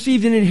also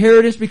received an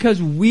inheritance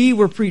because we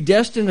were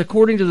predestined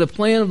according to the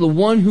plan of the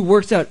one who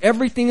works out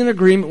everything in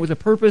agreement with the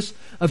purpose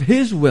of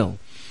his will,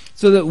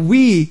 so that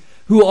we,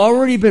 who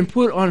already been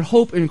put on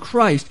hope in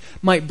Christ,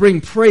 might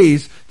bring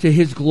praise to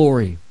his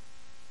glory.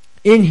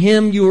 In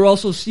him you were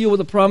also sealed with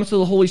the promise of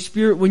the Holy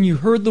Spirit when you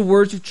heard the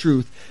words of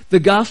truth, the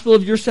gospel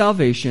of your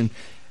salvation,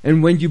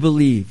 and when you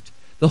believed.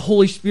 The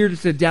Holy Spirit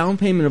is the down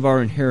payment of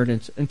our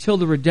inheritance until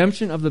the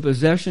redemption of the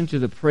possession to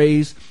the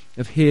praise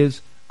of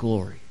his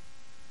glory."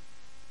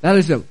 That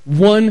is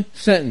one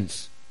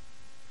sentence.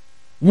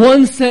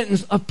 One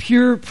sentence of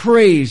pure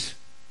praise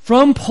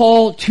from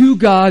Paul to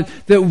God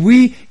that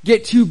we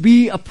get to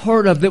be a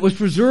part of, that was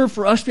preserved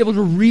for us to be able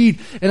to read.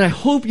 And I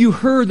hope you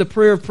heard the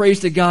prayer of praise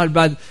to God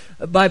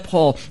by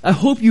Paul. I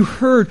hope you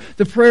heard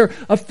the prayer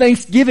of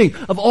thanksgiving,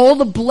 of all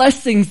the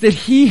blessings that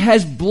he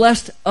has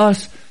blessed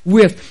us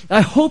with.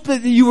 I hope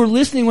that you were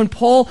listening when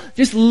Paul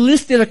just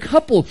listed a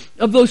couple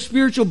of those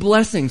spiritual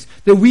blessings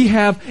that we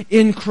have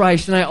in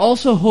Christ. And I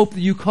also hope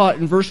that you caught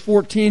in verse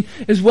 14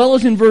 as well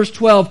as in verse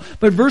 12.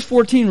 But verse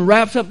 14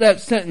 wraps up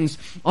that sentence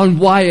on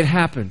why it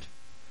happened.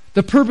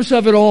 The purpose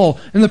of it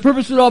all. And the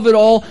purpose of it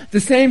all, the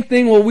same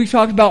thing what we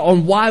talked about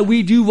on why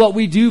we do what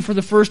we do for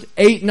the first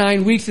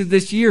 8-9 weeks of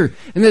this year.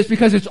 And that's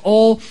because it's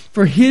all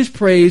for his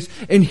praise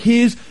and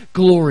his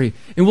glory.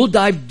 And we'll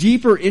dive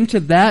deeper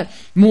into that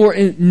more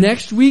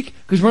next week,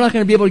 because we're not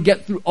going to be able to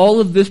get through all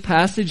of this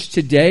passage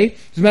today.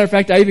 As a matter of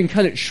fact, I even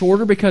cut it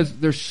shorter because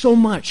there's so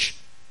much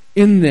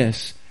in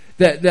this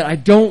that I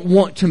don't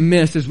want to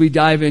miss as we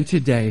dive in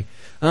today.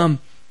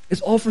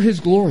 It's all for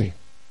his glory.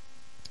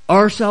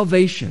 Our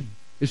salvation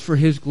is for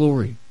his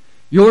glory.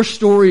 Your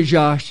story,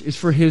 Josh, is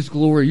for his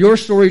glory. Your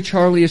story,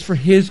 Charlie, is for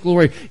his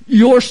glory.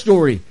 Your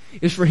story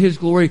is for his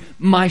glory.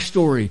 My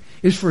story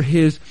is for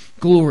his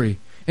glory.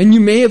 And you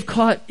may have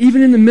caught,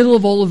 even in the middle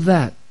of all of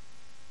that,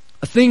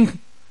 a thing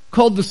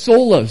called the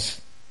solas.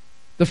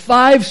 The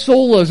 5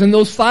 solas. And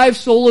those 5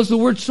 solas, the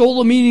word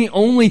sola meaning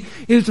only,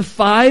 is the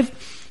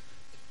 5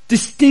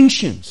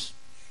 distinctions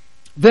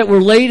that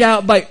were laid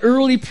out by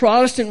early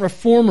Protestant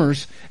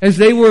reformers as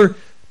they were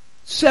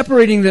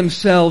separating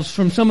themselves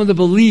from some of the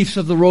beliefs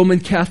of the Roman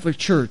Catholic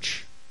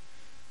Church.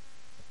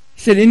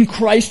 He said, in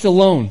Christ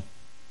alone,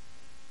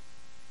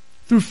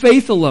 through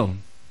faith alone,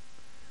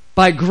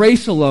 by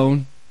grace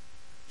alone,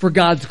 for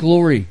God's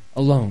glory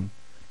alone.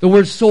 The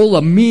word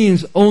sola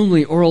means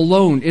only or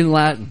alone in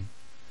Latin.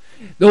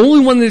 The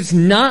only one that's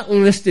not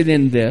listed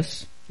in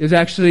this is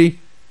actually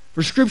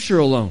for Scripture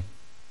alone,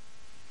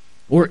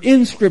 or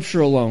in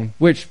Scripture alone,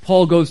 which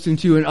Paul goes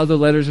into in other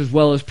letters as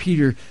well as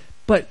Peter.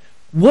 But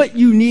what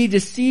you need to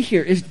see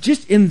here is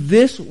just in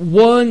this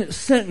one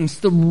sentence,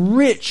 the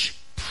rich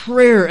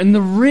prayer and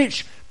the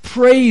rich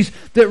praise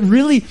that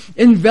really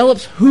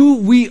envelops who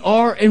we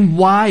are and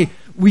why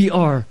we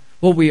are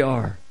what we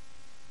are.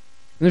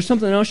 And there's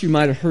something else you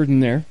might have heard in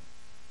there.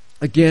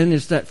 Again,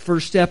 it's that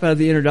first step out of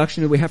the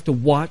introduction that we have to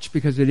watch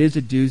because it is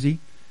a doozy.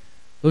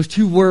 Those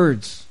 2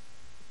 words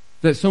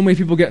that so many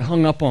people get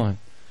hung up on.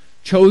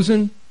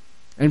 Chosen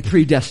and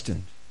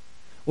predestined.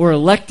 or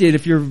elected,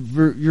 if your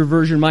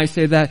version might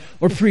say that,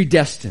 or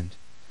predestined.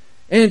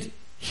 And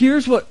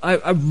here's what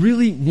I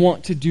really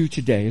want to do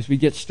today as we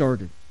get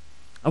started.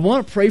 I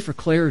want to pray for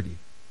clarity,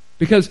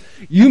 because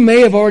you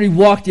may have already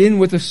walked in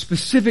with a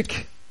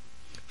specific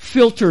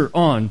filter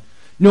on,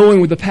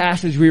 knowing with the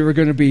passage we were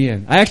going to be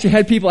in. I actually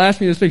had people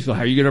ask me this week, so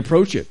how are you going to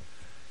approach it?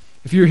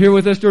 If you're here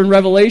with us during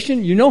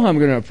Revelation, you know how I'm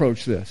going to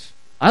approach this.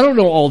 I don't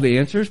know all the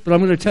answers, but I'm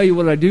going to tell you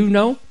what I do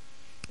know,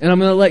 and I'm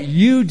going to let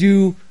you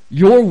do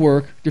your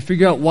work to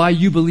figure out why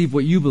you believe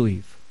what you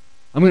believe.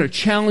 I'm going to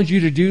challenge you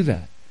to do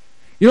that.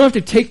 You don't have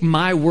to take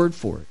my word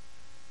for it.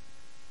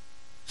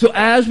 So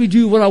as we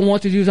do, what I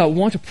want to do is I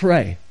want to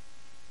pray.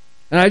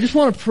 And I just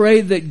want to pray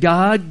that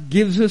God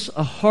gives us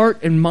a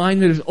heart and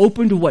mind that is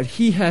open to what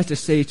He has to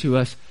say to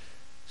us.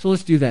 So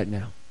let's do that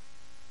now.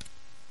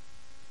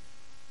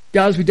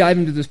 God, as we dive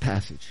into this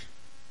passage,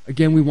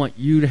 again, we want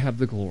You to have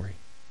the glory.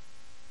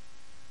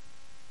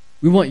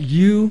 We want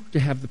You to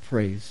have the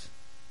praise.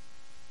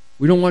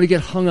 We don't want to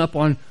get hung up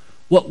on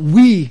what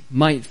we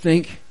might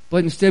think,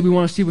 but instead we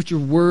want to see what Your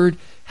Word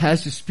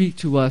has to speak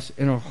to us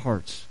in our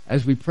hearts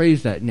as we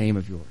praise that name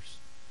of Yours.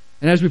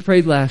 And as we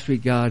prayed last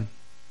week, God,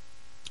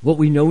 what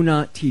we know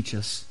not, teach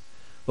us.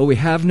 What we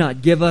have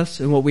not, give us.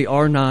 And what we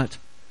are not,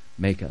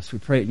 make us. We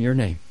pray it in Your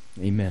name.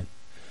 Amen.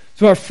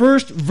 So our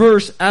first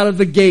verse out of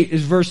the gate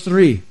is verse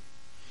 3.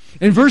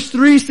 And verse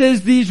 3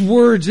 says these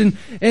words, and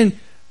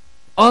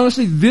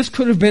honestly, this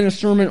could have been a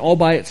sermon all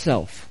by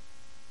itself.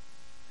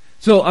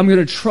 So I'm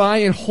going to try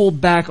and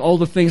hold back all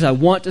the things I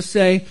want to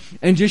say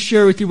and just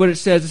share with you what it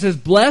says. It says,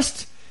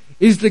 "Blessed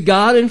is the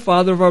God and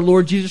Father of our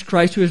Lord Jesus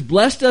Christ, who has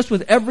blessed us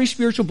with every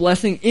spiritual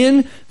blessing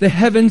in the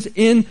heavens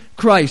in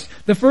Christ."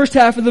 The first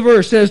half of the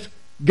verse says,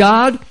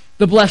 God,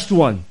 the blessed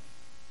one.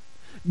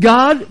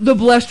 God, the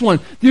blessed one.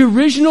 The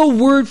original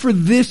word for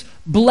this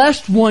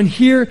blessed one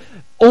here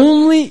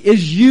only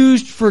is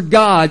used for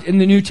God in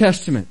the New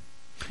Testament.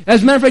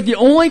 As a matter of fact, the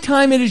only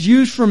time it is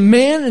used for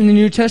man in the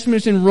New Testament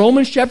is in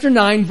Romans chapter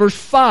 9, verse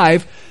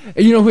 5.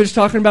 And you know who it's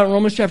talking about in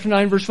Romans chapter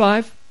 9, verse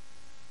 5?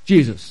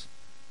 Jesus.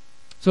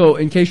 So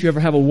in case you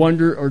ever have a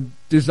wonder or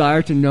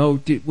desire to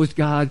know, was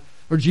God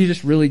or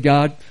Jesus really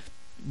God?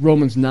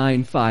 Romans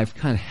 9:5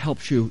 kind of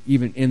helps you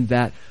even in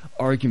that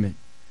argument.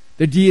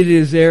 The deity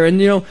is there. And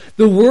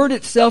the word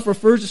itself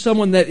refers to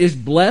someone that is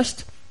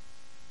blessed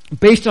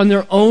based on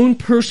their own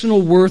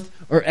personal worth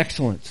or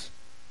excellence.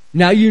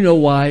 Now you know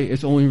why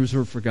it's only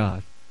reserved for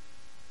God.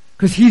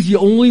 Because He's the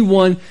only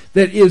one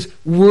that is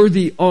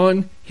worthy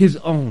on His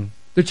own.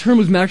 The term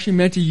was actually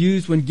meant to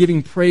use when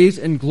giving praise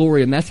and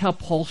glory, and that's how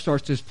Paul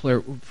starts his prayer.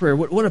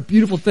 What a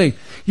beautiful thing.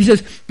 He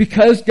says,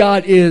 because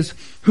God is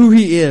who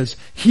He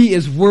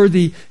is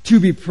worthy to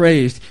be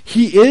praised.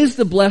 He is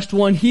the blessed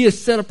one. He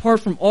is set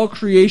apart from all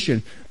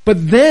creation.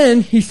 But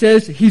then he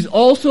says He's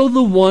also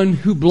the one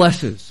who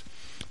blesses.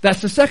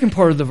 That's the second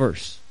part of the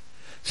verse.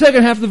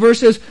 Second half of the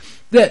verse says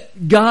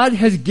that God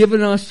has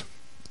given us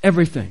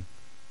everything.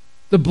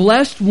 The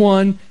blessed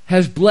one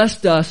has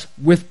blessed us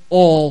with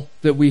all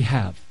that we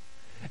have.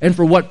 And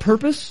for what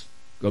purpose?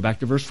 Go back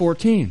to verse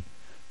 14.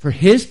 For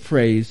His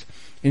praise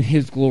and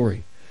His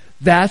glory.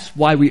 That's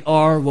why we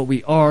are what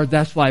we are.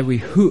 That's why we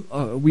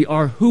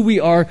are who we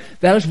are.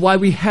 That is why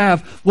we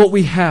have what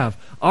we have.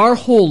 Our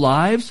whole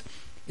lives,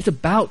 it's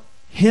about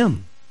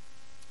Him.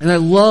 And I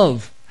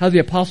love how the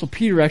Apostle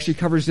Peter actually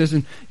covers this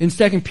in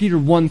 2 Peter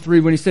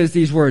 1:3 when he says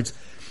these words.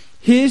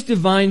 His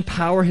divine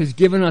power has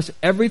given us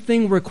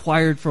everything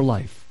required for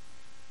life.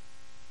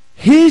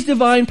 His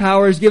divine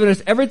power has given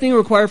us everything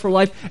required for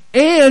life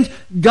and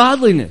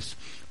godliness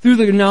through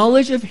the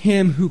knowledge of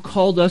Him who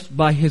called us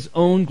by His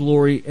own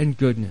glory and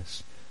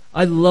goodness.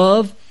 I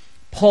love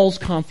Paul's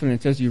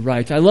confidence as he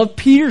writes. I love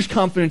Peter's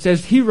confidence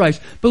as he writes.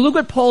 But look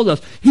what Paul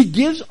does. He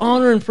gives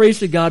honor and praise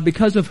to God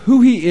because of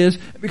who He is,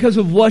 because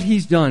of what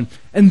He's done.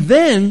 And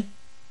then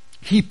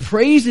he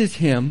praises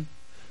Him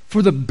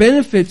for the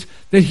benefits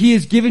that He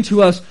has given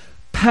to us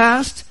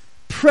past,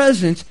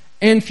 present,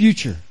 and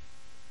future.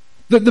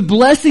 The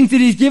blessings that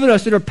He's given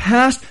us that are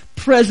past,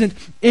 present,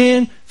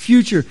 and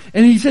future.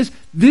 And he says,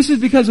 this is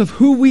because of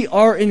who we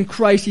are in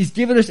Christ. He's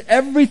given us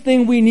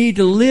everything we need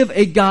to live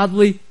a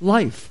godly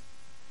life.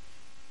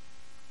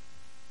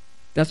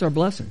 That's our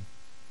blessing.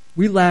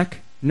 We lack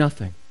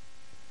nothing.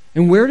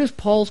 And where does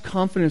Paul's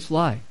confidence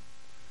lie?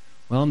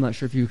 Well, I'm not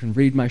sure if you can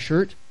read my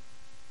shirt.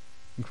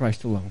 In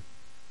Christ alone.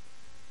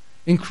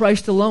 In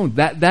Christ alone.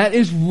 That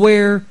is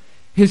where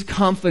his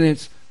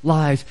confidence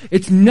lies.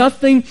 It's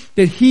nothing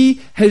that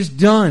he has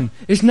done.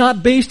 It's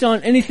not based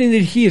on anything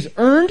that he has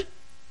earned.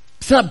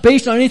 It's not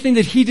based on anything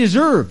that he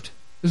deserved.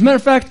 As a matter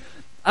of fact,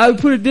 I would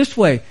put it this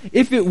way.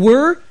 If it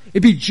were,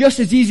 it'd be just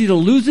as easy to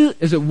lose it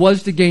as it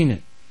was to gain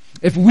it.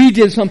 If we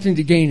did something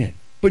to gain it.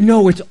 But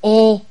no, it's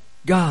all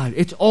God.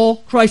 It's all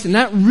Christ. And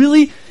that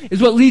really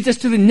is what leads us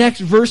to the next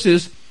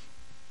verses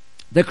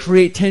that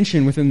create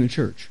tension within the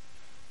church.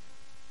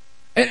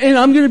 And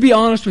I'm going to be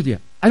honest with you.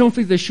 I don't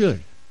think they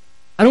should.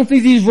 I don't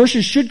think these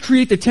verses should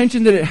create the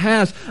tension that it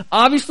has.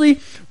 Obviously,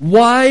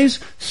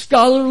 wise,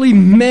 scholarly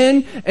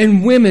men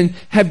and women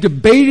have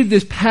debated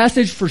this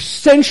passage for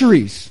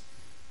centuries.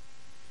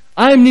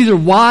 I am neither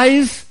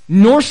wise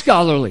nor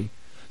scholarly.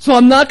 So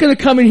I'm not going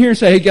to come in here and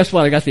say, hey, guess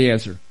what? I got the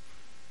answer.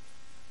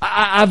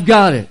 I've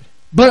got it.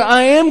 But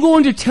I am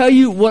going to tell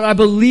you what I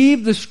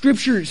believe the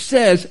Scripture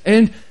says.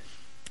 And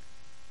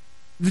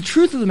the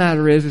truth of the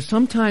matter is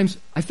sometimes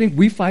I think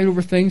we fight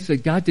over things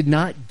that God did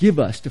not give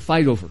us to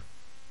fight over.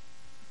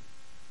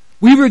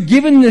 We were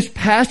given this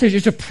passage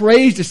as a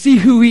praise to see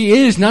who He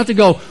is, not to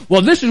go,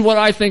 well, this is what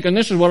I think and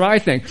this is what I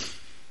think.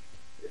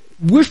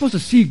 We're supposed to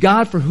see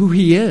God for who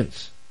He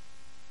is.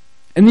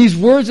 And these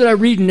words that I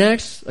read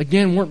next,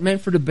 again, weren't meant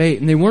for debate,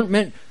 and they weren't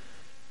meant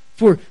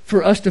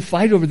for us to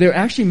fight over. They're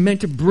actually meant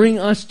to bring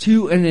us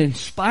to and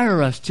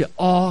inspire us to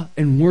awe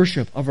and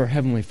worship of our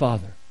Heavenly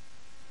Father.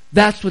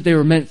 That's what they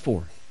were meant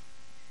for.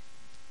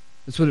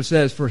 That's what it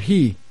says, for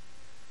He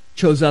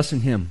chose us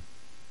in Him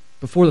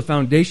before the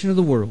foundation of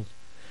the world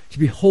to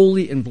be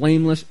holy and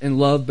blameless and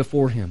loved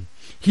before Him.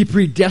 He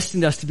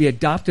predestined us to be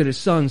adopted as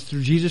sons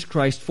through Jesus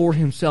Christ for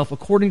Himself,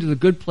 according to the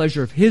good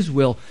pleasure of His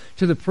will,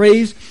 to the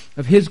praise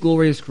of His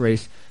glorious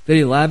grace that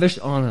He lavished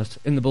on us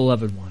in the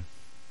Beloved One.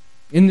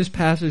 In this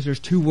passage, there's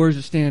two words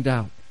that stand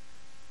out.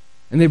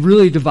 And they've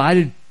really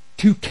divided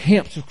two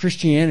camps of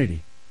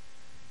Christianity.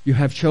 You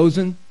have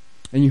chosen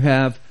and you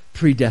have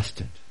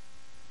predestined.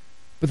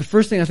 But the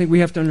first thing I think we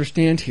have to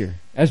understand here,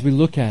 as we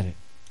look at it,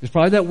 is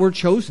probably that word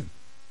chosen.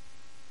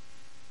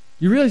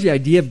 You realize the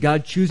idea of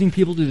God choosing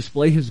people to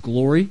display His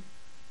glory?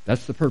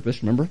 That's the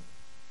purpose, remember?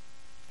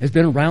 Has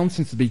been around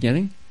since the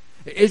beginning.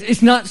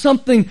 It's not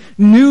something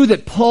new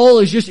that Paul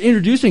is just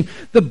introducing.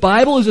 The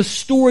Bible is a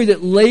story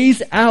that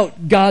lays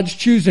out God's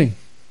choosing.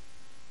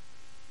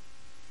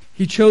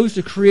 He chose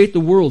to create the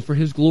world for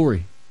His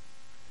glory.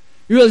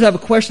 You realize I have a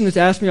question that's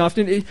asked me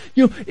often.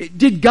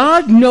 Did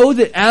God know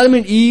that Adam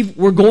and Eve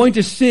were going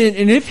to sin?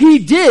 And if He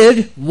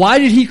did, why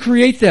did He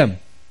create them?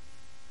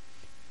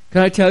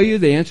 Can I tell you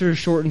the answer is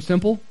short and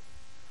simple?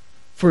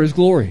 For His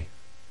glory.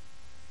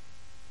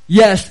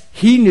 Yes,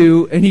 He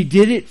knew, and He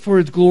did it for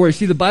His glory.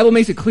 See, the Bible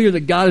makes it clear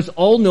that God is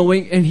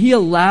all-knowing, and He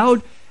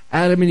allowed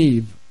Adam and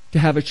Eve to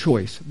have a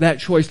choice. That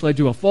choice led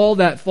to a fall.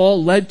 That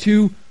fall led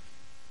to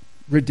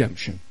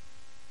redemption.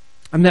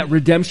 And that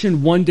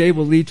redemption one day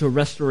will lead to a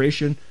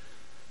restoration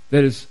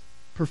that is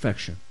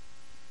perfection.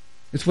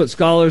 It's what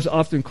scholars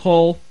often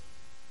call,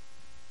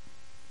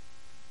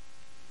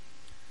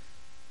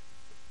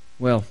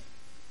 well,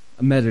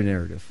 a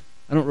meta-narrative.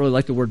 I don't really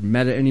like the word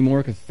meta anymore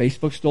because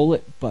Facebook stole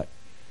it, but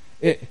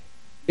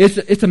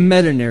it's a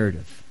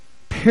meta-narrative.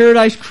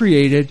 Paradise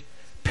created,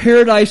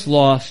 paradise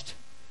lost,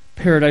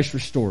 paradise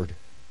restored.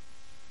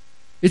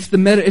 It's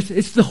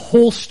the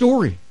whole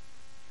story.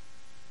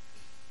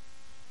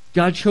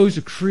 God chose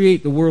to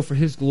create the world for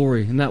His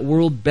glory, and that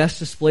world best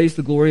displays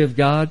the glory of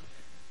God.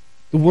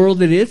 The world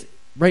that is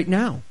right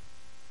now.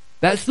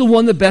 That's the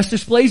one that best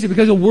displays it,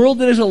 because a world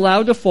that is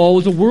allowed to fall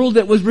was a world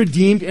that was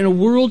redeemed, and a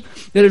world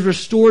that is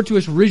restored to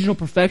its original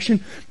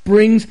perfection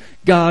brings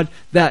God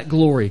that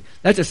glory.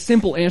 That's a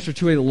simple answer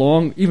to a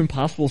long, even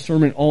possible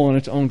sermon all on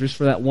its own, just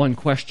for that one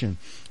question.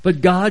 But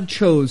God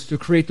chose to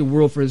create the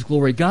world for His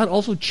glory. God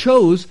also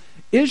chose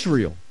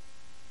Israel,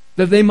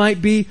 that they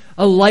might be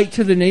a light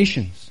to the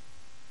nations.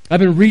 I've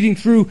been reading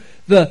through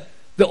the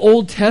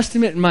Old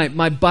Testament in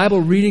my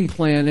Bible reading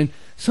plan, and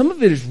some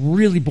of it is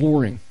really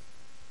boring.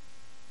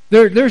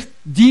 There's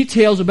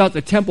details about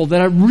the temple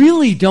that I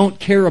really don't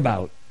care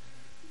about.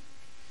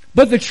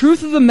 But the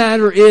truth of the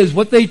matter is,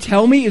 what they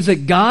tell me is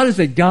that God is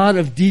a God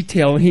of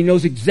detail, and He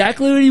knows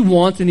exactly what He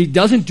wants, and He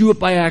doesn't do it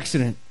by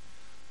accident.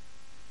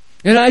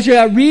 And as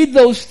I read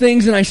those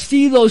things and I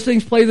see those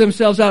things play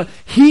themselves out,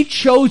 He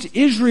chose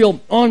Israel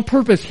on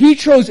purpose. He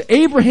chose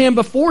Abraham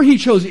before He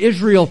chose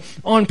Israel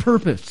on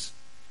purpose.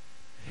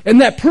 And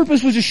that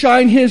purpose was to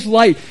shine His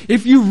light.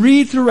 If you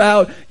read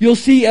throughout, you'll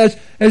see as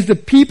the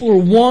people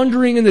are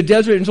wandering in the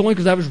desert, and it's only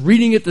because I was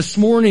reading it this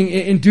morning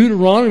in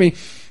Deuteronomy,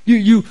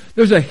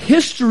 there's a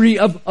history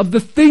of the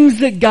things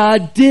that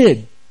God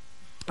did.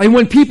 And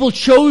when people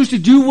chose to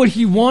do what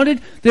He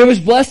wanted, there was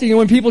blessing. And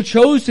when people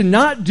chose to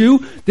not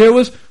do, there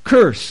was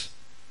curse.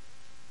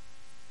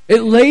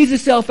 It lays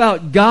itself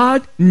out.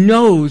 God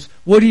knows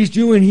what He's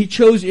doing. He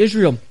chose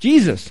Israel.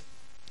 Jesus,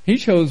 He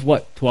chose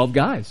 12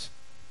 guys.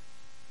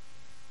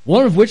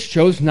 One of which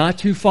chose not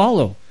to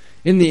follow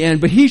in the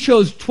end. But He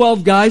chose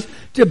 12 guys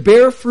to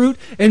bear fruit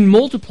and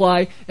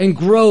multiply and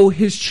grow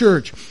His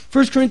church.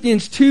 1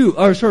 Corinthians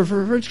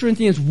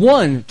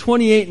 1,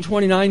 28 and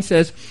 29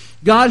 says,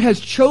 God has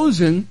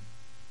chosen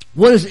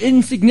what is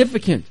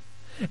insignificant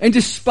and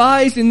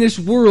despised in this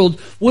world,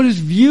 what is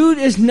viewed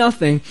as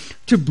nothing,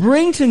 to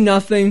bring to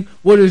nothing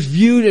what is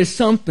viewed as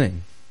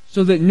something,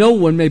 so that no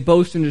one may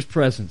boast in His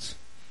presence.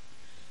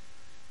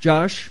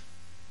 Josh,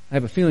 I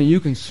have a feeling you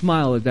can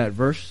smile at that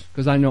verse,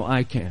 because I know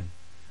I can.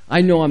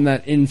 I know I'm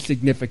that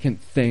insignificant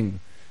thing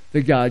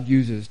that God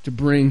uses to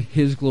bring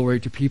His glory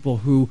to people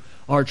who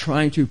are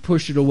trying to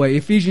push it away.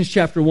 Ephesians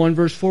chapter 1,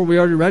 verse 4, we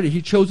already read it.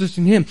 He chose us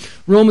in Him.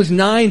 Romans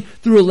 9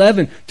 through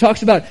 11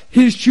 talks about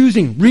His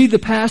choosing. Read the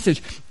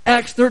passage.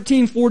 Acts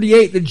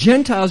 13:48, the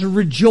Gentiles are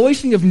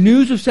rejoicing of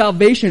news of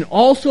salvation,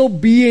 also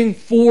being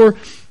for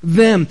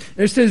them.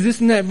 And it says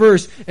this in that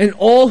verse, and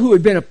all who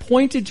had been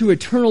appointed to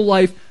eternal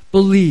life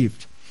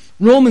believed.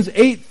 Romans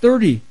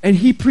 8:30, and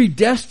He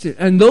predestined,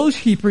 and those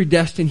He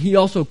predestined, He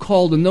also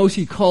called, and those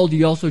He called,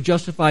 He also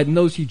justified, and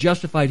those He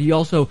justified, He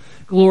also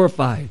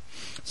glorified.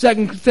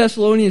 2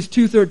 Thessalonians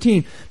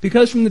 2:13,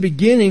 because from the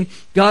beginning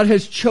God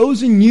has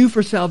chosen you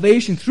for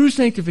salvation through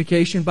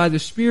sanctification by the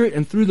Spirit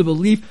and through the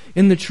belief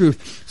in the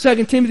truth.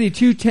 2 Timothy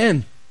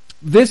 2:10,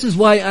 this is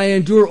why I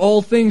endure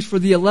all things for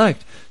the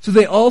elect, so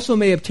they also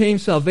may obtain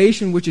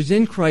salvation which is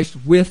in Christ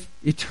with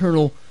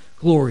eternal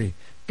glory.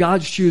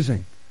 God's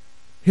choosing,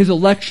 His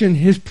election,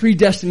 His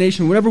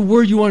predestination, whatever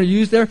word you want to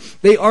use there,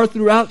 they are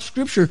throughout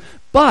Scripture.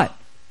 But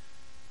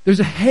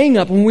there's a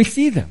hang-up when we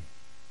see them.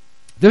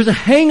 There's a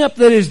hang-up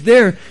that is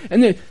there.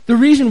 And the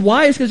reason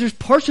why is because there's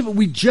parts of it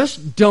we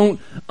just don't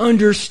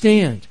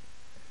understand.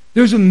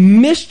 There's a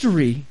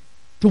mystery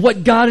to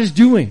what God is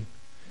doing.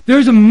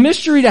 There's a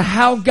mystery to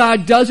how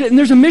God does it, and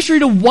there's a mystery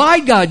to why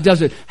God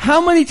does it.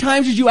 How many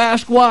times did you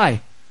ask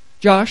why,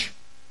 Josh?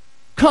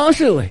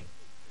 Constantly.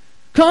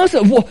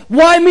 Constantly.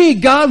 Why me,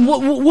 God?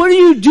 What are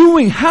you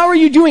doing? How are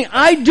you doing?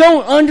 I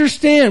don't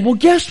understand. Well,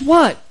 guess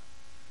what?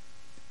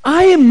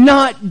 I am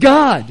not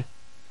God.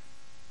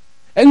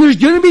 And there's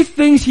going to be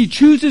things He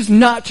chooses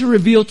not to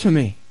reveal to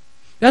me.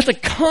 That's a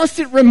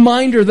constant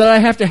reminder that I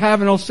have to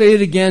have, and I'll say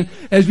it again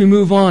as we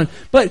move on.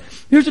 But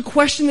here's a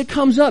question that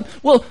comes up.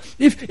 Well,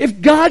 if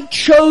God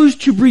chose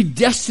to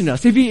predestine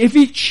us, if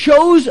He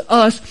chose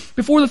us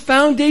before the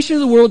foundation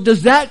of the world,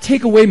 does that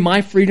take away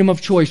my freedom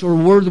of choice? Or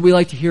a word that we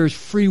like to hear is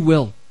free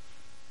will.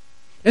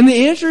 And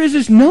the answer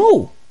is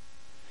no.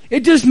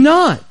 It does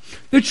not.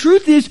 The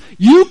truth is,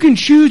 you can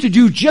choose to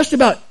do just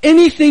about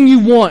anything you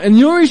want. And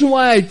the only reason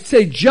why I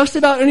say just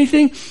about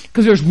anything,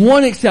 because there's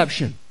one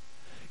exception.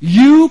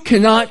 You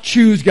cannot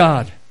choose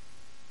God.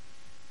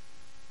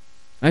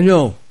 I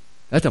know,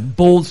 that's a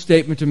bold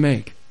statement to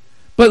make.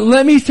 But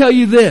let me tell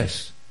you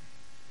this.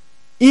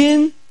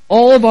 In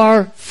all of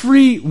our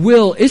free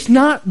will, it's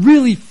not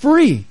really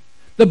free.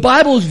 The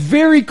Bible is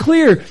very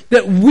clear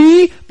that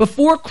we,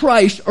 before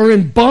Christ, are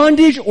in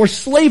bondage or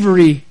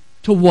slavery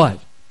to what?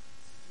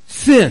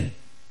 Sin.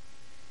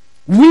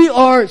 We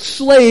are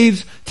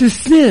slaves to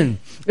sin.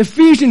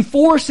 Ephesians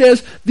 4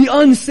 says the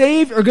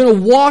unsaved are going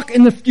to walk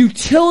in the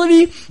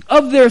futility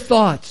of their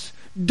thoughts,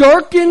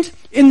 darkened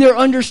in their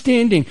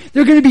understanding.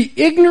 They're going to be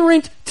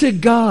ignorant to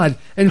God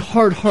and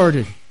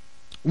hard-hearted.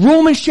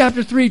 Romans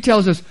chapter 3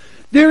 tells us,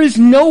 there is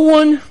no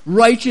one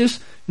righteous,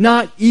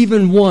 not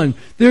even one.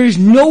 There is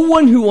no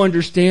one who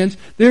understands.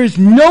 There is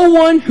no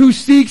one who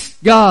seeks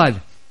God.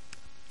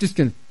 Just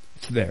going to,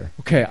 it's there.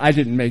 Okay, I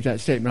didn't make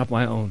that statement up on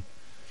my own.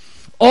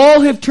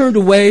 All have turned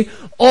away.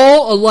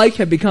 All alike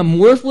have become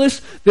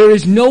worthless. There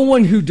is no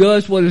one who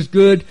does what is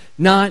good,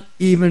 not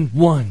even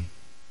one.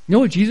 You know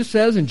what Jesus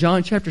says in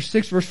John chapter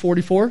 6, verse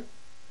 44?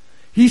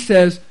 He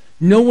says,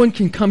 no one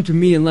can come to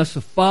me unless the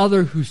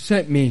Father who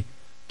sent me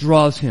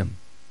draws him.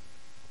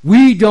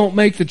 We don't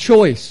make the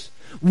choice.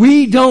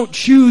 We don't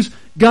choose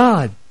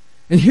God.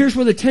 And here's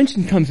where the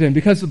tension comes in,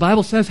 because the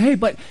Bible says, hey,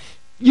 but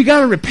you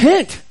got to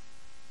repent.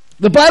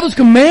 The Bible's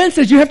command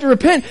says you have to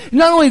repent. And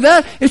not only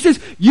that, it says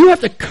you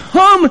have to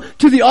come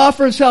to the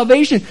offer of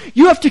salvation.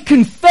 You have to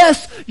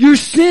confess your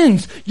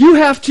sins. You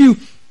have to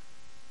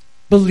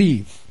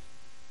believe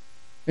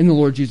in the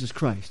Lord Jesus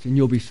Christ, and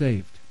you'll be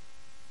saved.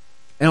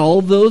 And all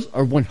of those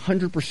are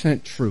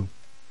 100% true.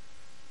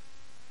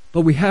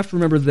 But we have to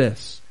remember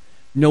this.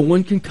 No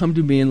one can come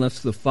to me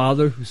unless the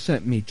Father who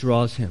sent me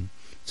draws him.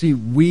 See,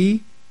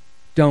 we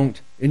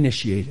don't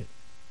initiate it.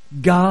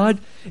 God,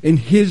 in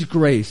His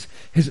grace,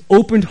 has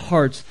opened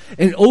hearts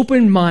and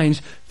opened minds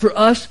for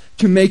us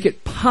to make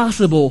it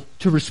possible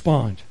to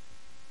respond.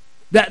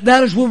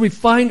 That is where we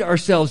find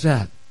ourselves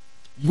at.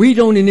 We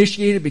don't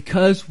initiate it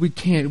because we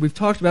can't. We've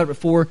talked about it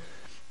before,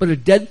 but a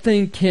dead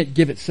thing can't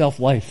give itself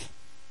life.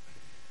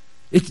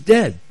 It's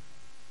dead.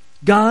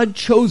 God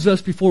chose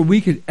us before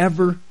we could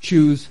ever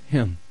choose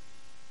Him.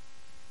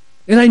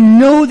 And I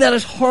know that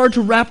is hard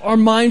to wrap our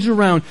minds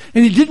around.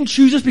 And He didn't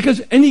choose us because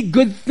of any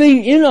good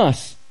thing in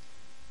us.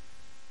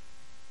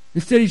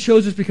 Instead, He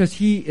chose us because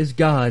He is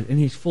God, and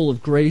He's full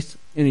of grace,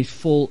 and He's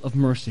full of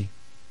mercy.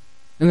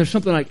 And there's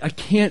something I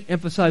can't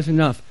emphasize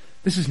enough.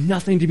 This is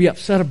nothing to be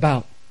upset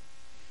about.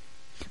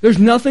 There's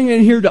nothing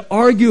in here to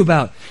argue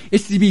about.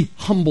 It's to be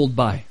humbled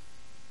by.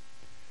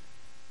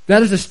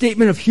 That is a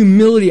statement of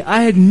humility.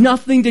 I had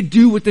nothing to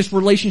do with this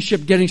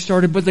relationship getting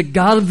started, but the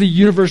God of the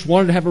universe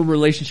wanted to have a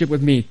relationship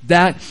with me.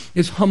 That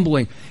is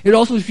humbling. It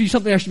also is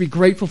something I should be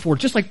grateful for,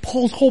 just like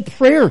Paul's whole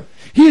prayer.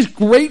 He is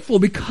grateful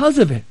because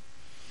of it.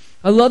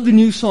 I love the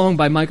new song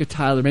by Micah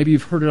Tyler. Maybe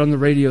you've heard it on the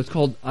radio. It's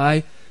called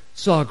I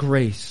Saw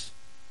Grace.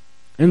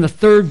 And in the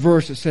third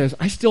verse it says,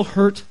 I still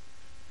hurt,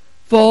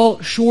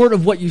 fall short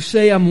of what you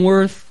say I'm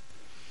worth.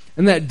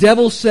 And that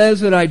devil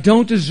says that I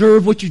don't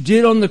deserve what you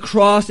did on the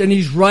cross, and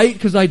he's right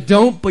because I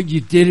don't, but you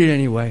did it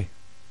anyway.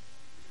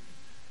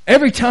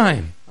 Every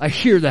time I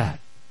hear that,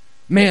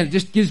 man, it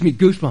just gives me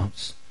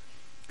goosebumps.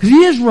 Because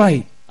he is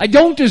right. I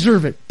don't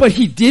deserve it, but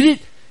he did it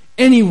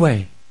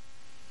anyway.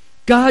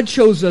 God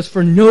chose us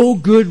for no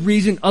good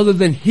reason other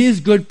than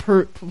his good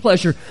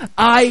pleasure.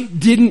 I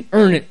didn't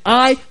earn it.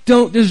 I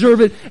don't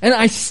deserve it, and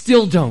I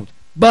still don't.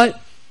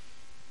 But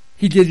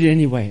he did it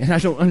anyway, and I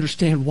don't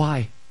understand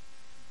why.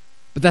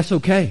 But that's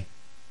okay.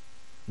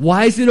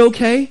 Why is it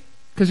okay?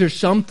 Because there's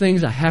some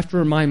things I have to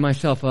remind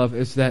myself of,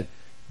 is that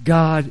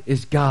God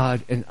is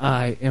God and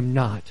I am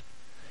not.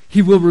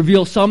 He will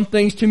reveal some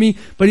things to me,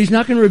 but he's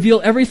not going to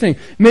reveal everything.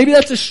 Maybe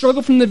that's a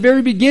struggle from the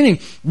very beginning.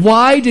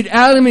 Why did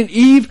Adam and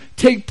Eve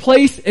take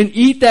place and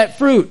eat that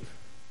fruit?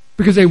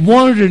 Because they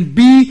wanted to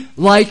be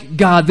like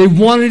God. They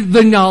wanted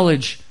the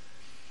knowledge.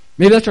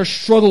 Maybe that's our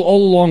struggle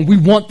all along. We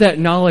want that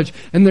knowledge.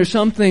 And there's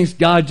some things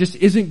God just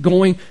isn't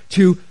going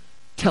to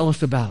tell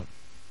us about.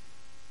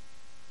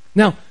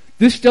 Now,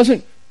 this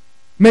doesn't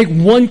make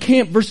one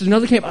camp versus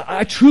another camp.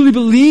 I truly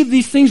believe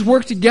these things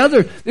work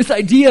together. This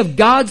idea of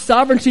God's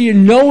sovereignty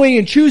and knowing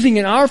and choosing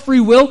and our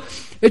free will,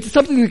 it's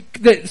something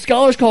that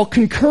scholars call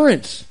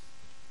concurrence.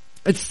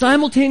 It's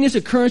simultaneous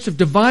occurrence of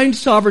divine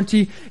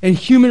sovereignty and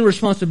human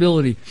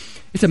responsibility.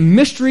 It's a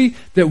mystery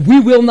that we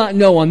will not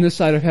know on this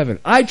side of heaven.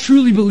 I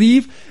truly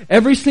believe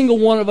every single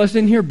one of us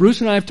in here,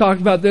 Bruce and I have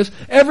talked about this,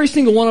 every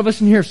single one of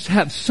us in here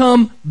have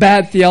some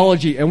bad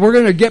theology, and we're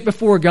going to get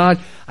before God.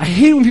 I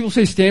hate when people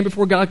say stand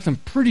before God, because I'm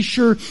pretty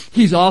sure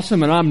he's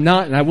awesome and I'm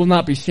not, and I will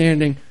not be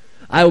standing.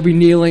 I will be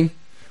kneeling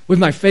with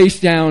my face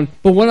down.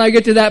 But when I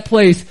get to that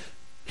place,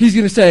 he's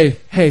going to say,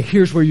 hey,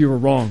 here's where you were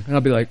wrong. And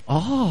I'll be like,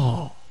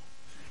 oh,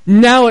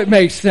 now it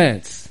makes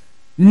sense.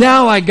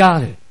 Now I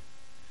got it.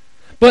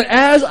 But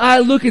as I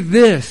look at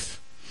this,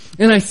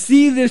 and I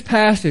see this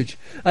passage,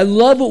 I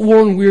love what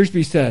Warren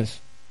Wiersbe says.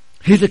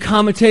 He's a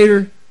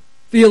commentator,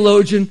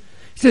 theologian.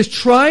 He says,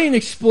 try and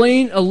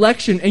explain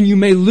election and you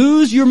may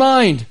lose your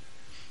mind.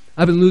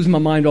 I've been losing my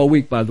mind all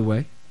week, by the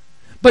way.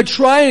 But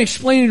try and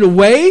explain it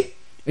away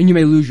and you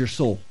may lose your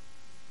soul.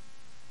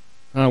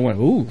 And I went,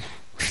 ooh,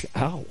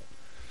 ow.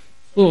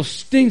 A little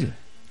sting.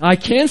 I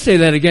can say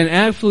that again,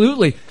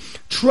 absolutely.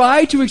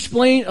 Try to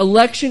explain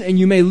election and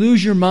you may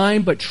lose your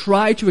mind, but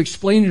try to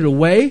explain it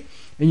away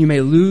and you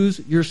may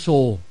lose your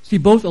soul. See,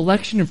 both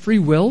election and free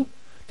will,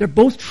 they're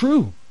both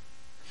true.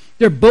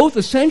 They're both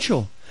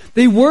essential.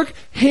 They work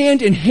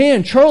hand in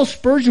hand. Charles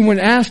Spurgeon, when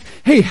asked,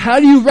 hey, how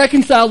do you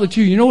reconcile the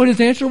two? You know what his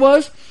answer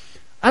was?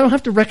 I don't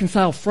have to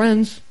reconcile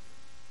friends.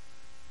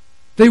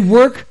 They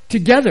work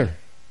together.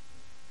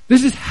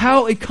 This is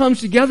how it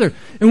comes together.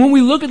 And when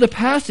we look at the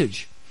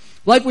passage,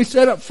 like we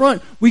said up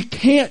front, we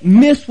can't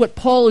miss what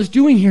Paul is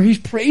doing here. He's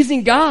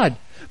praising God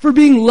for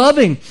being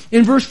loving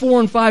in verse 4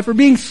 and 5, for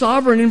being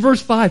sovereign in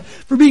verse 5,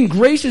 for being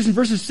gracious in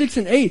verses 6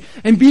 and 8,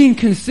 and being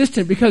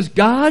consistent, because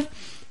God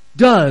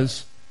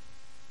does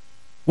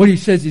what he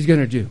says he's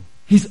going to do.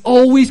 He's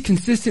always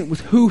consistent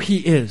with who he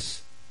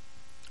is.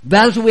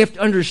 That is what we have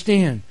to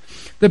understand.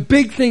 The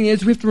big thing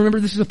is we have to remember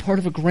this is a part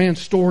of a grand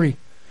story.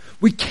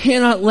 We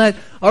cannot let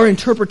our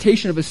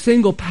interpretation of a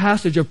single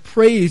passage of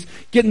praise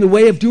get in the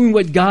way of doing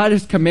what God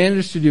has commanded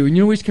us to do. And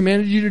you know what he's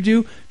commanded you to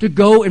do? To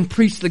go and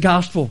preach the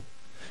gospel.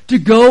 To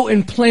go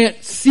and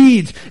plant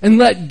seeds and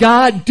let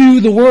God do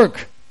the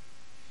work.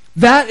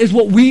 That is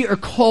what we are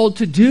called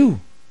to do.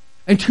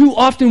 And too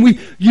often we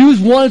use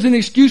one as an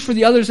excuse for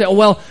the other to say, oh,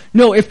 well,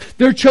 no, if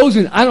they're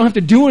chosen, I don't have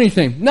to do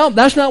anything. No,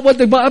 that's not what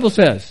the Bible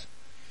says.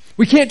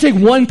 We can't take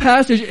one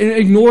passage and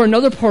ignore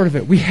another part of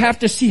it. We have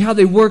to see how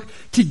they work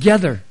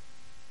together.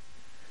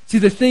 See,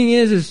 the thing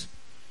is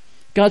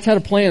God's had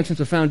a plan since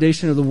the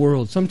foundation of the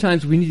world.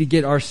 Sometimes we need to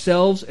get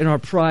ourselves and our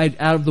pride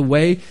out of the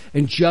way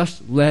and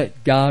just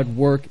let God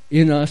work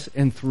in us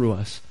and through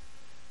us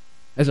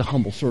as a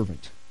humble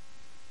servant.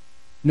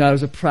 Not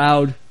as a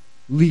proud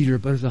leader,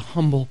 but as a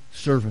humble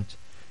servant.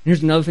 And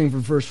here's another thing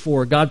from verse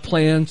 4. God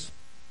plans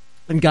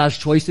and God's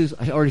choices,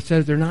 I already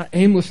said, they're not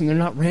aimless and they're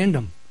not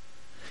random.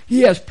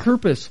 He has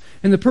purpose,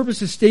 and the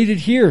purpose is stated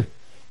here.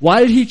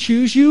 Why did he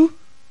choose you?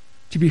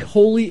 To be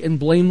holy and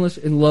blameless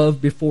in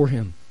love before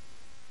him.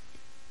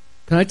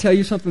 Can I tell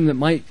you something that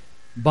might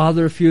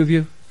bother a few of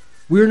you?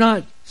 We're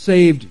not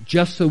saved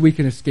just so we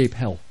can escape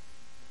hell.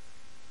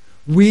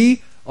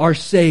 We are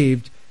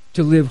saved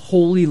to live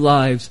holy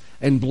lives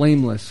and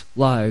blameless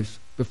lives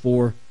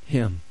before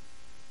him.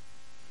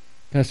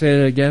 Can I say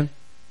that again?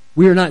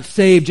 We are not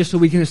saved just so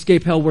we can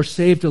escape hell. We're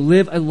saved to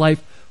live a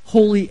life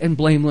holy and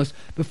blameless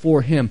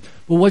before him.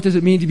 But what does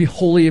it mean to be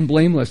holy and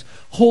blameless?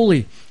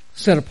 Holy,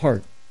 set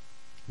apart.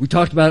 We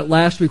talked about it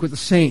last week with the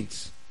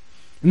saints.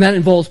 And that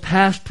involves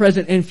past,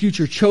 present, and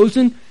future.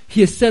 Chosen,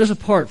 he has set us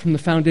apart from the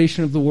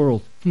foundation of the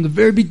world. From the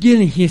very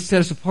beginning, he has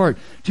set us apart.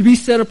 To be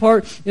set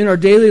apart in our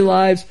daily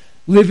lives,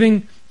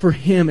 living for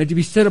him. And to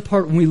be set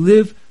apart when we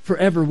live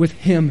forever with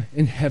him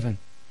in heaven.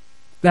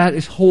 That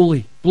is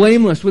holy.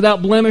 Blameless,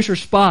 without blemish or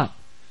spot.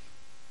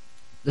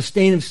 The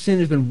stain of sin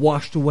has been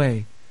washed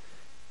away.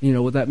 You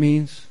know what that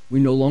means? We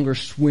no longer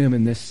swim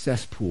in this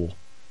cesspool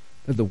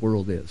that the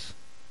world is.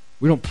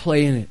 We don't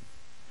play in it.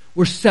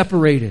 We're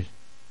separated.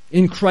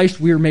 In Christ,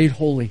 we are made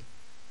holy.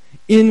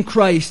 In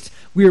Christ,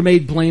 we are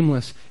made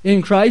blameless.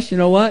 In Christ, you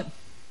know what?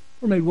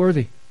 We're made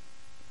worthy.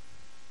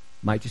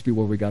 Might just be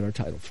where we got our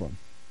title from.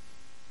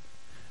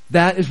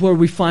 That is where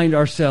we find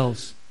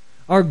ourselves.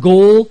 Our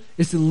goal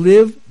is to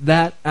live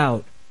that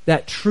out,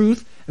 that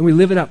truth, and we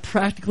live it out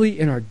practically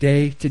in our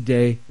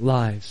day-to-day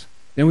lives.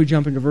 Then we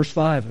jump into verse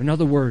 5,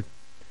 another word.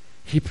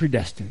 He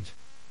predestined.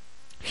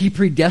 He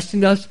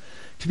predestined us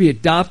to be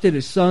adopted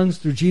as sons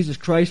through Jesus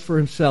Christ for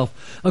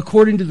himself,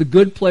 according to the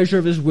good pleasure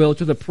of his will,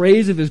 to the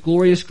praise of his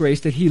glorious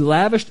grace that he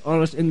lavished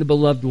on us in the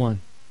beloved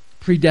one.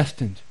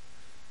 Predestined.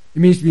 It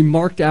means to be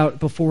marked out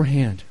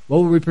beforehand. What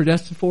were we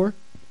predestined for?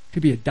 To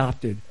be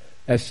adopted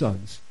as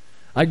sons.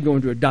 I can go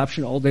into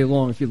adoption all day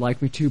long if you'd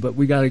like me to, but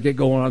we got to get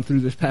going on through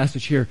this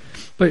passage here.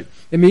 But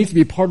it means to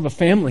be part of a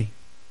family.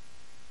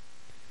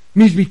 It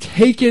means to be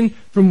taken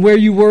from where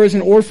you were as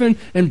an orphan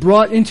and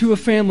brought into a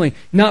family.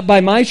 Not by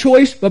my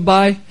choice, but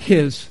by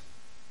his.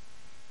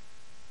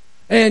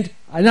 And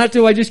not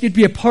do I just get to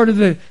be a part of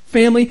the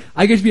family,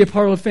 I get to be a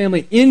part of the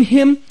family in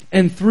him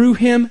and through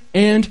him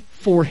and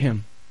for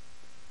him.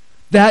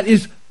 That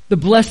is the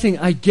blessing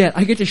I get.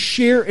 I get to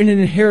share in an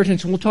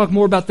inheritance, and we'll talk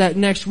more about that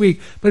next week.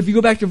 But if you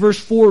go back to verse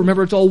 4,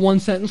 remember it's all one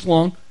sentence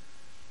long.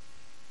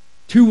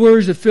 2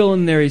 words that fill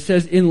in there. He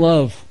says, in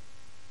love.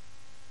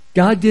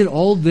 God did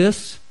all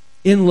this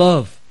in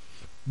love.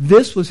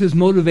 This was his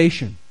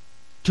motivation,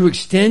 to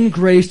extend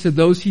grace to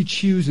those he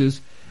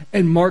chooses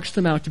and marks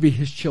them out to be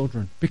his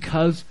children,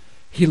 because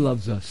he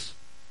loves us.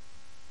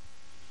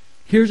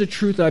 Here's a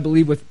truth that I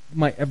believe with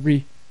my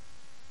every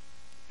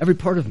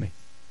part of me.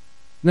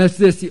 And that's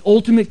this: the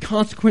ultimate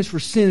consequence for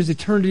sin is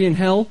eternity in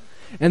hell,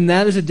 and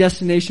that is a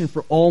destination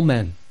for all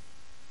men,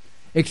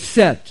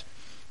 except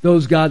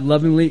those God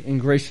lovingly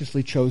and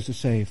graciously chose to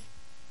save.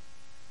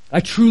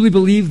 I truly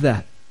believe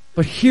that.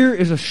 But here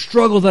is a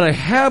struggle that I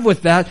have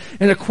with that,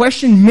 and a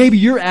question maybe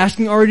you're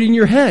asking already in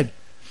your head.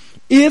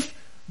 If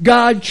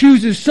God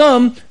chooses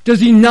some, does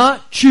he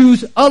not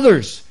choose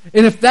others?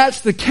 And if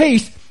that's the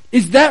case,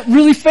 is that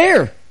really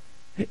fair?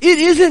 It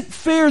isn't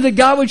fair that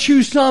God would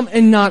choose some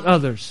and not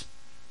others.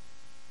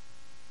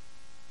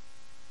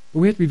 But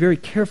we have to be very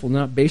careful to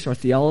not base our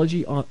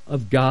theology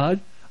of God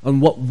on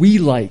what we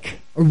like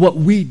or what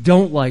we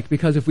don't like,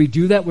 because if we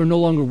do that, we're no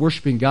longer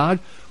worshiping God,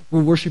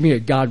 we're worshiping a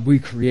God we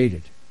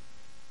created.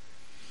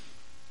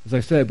 As I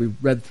said,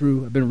 I've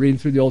been reading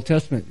through the Old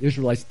Testament.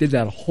 Israelites did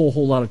that a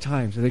whole lot of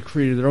times, and they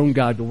created their own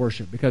God to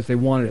worship because they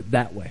wanted it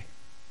that way,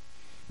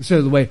 instead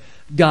of the way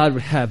God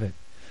would have it.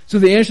 So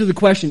the answer to the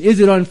question, is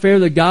it unfair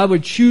that God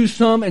would choose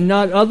some and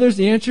not others?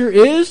 The answer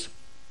is,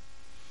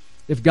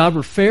 if God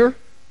were fair,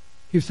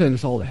 he would send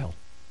us all to hell.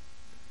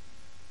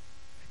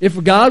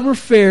 If God were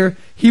fair,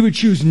 he would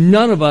choose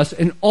none of us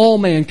and all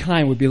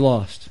mankind would be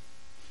lost.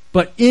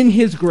 But in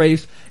his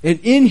grace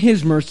and in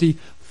his mercy,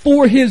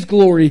 for his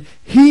glory,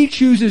 he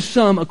chooses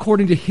some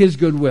according to his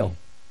good will.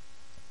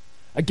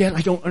 Again,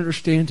 I don't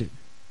understand it.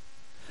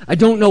 I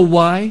don't know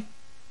why,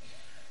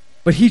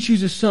 but he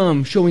chooses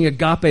some showing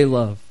agape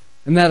love.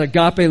 And that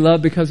agape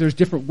love, because there's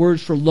different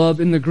words for love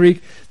in the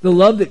Greek, the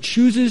love that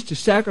chooses to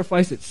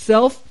sacrifice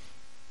itself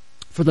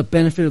for the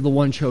benefit of the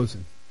one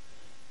chosen.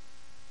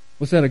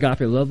 What's that agape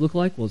love look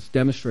like? Well, it's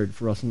demonstrated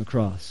for us on the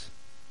cross.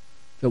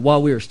 That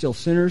while we are still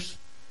sinners,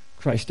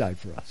 Christ died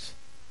for us.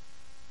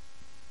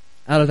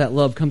 Out of that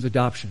love comes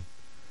adoption.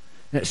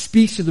 And it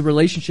speaks to the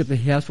relationship that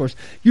he has for us.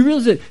 You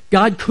realize that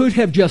God could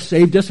have just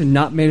saved us and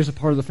not made us a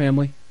part of the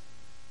family?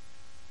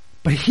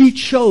 But he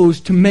chose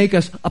to make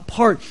us a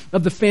part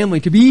of the family,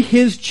 to be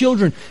his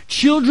children.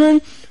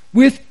 Children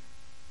with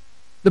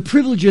the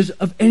privileges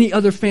of any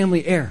other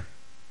family heir.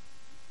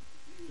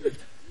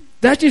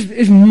 That just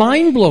is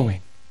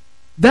mind-blowing.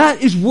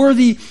 That is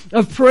worthy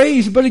of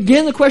praise. But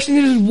again, the question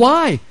is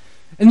why?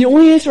 And the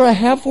only answer I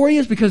have for you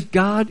is because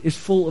God is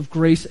full of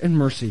grace and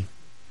mercy.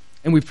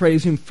 And we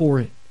praise him for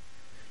it.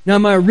 Now,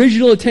 my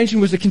original intention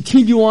was to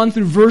continue on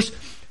through verse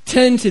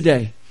 10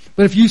 today.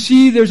 But if you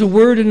see, there's a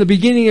word in the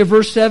beginning of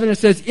verse 7 that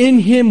says, in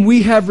him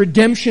we have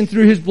redemption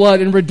through his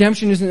blood. And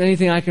redemption isn't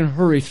anything I can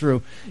hurry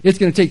through. It's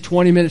going to take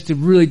 20 minutes to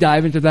really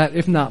dive into that,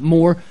 if not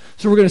more.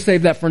 So we're going to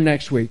save that for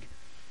next week.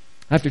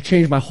 I have to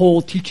change my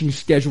whole teaching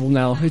schedule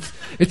now.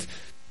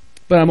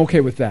 But I'm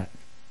okay with that,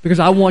 because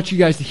I want you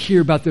guys to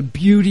hear about the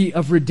beauty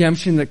of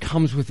redemption that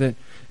comes with it.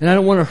 And I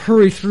don't want to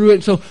hurry through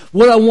it. So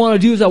what I want to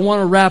do is I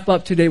want to wrap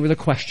up today with a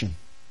question.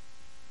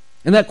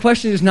 And that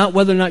question is not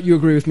whether or not you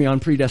agree with me on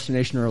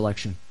predestination or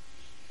election.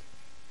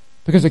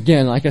 Because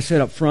again, like I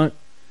said up front,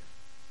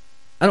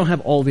 I don't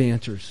have all the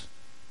answers.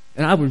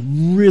 And I would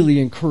really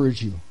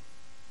encourage you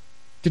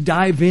to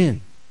dive in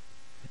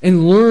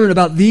and learn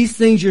about these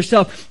things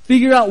yourself.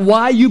 Figure out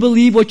why you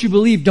believe what you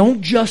believe.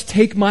 Don't just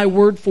take my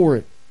word for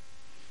it.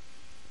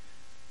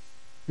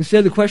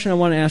 Instead, the question I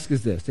want to ask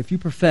is this. If you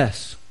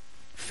profess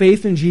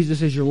faith in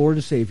Jesus as your Lord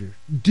and Savior,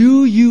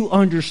 do you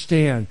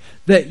understand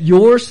that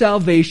your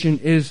salvation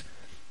is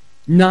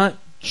not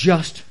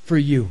just for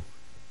you?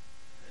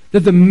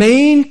 that the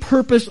main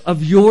purpose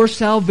of your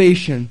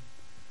salvation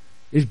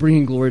is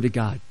bringing glory to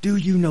God. Do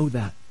you know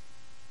that?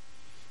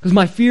 Because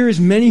my fear is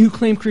many who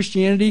claim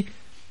Christianity,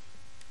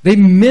 they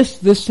miss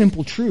this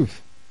simple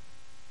truth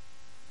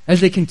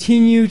as they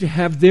continue to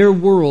have their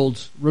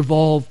worlds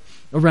revolve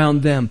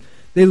around them.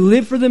 They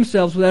live for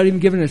themselves without even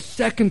giving a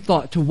second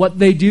thought to what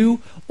they do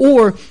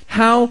or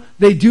how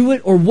they do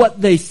it or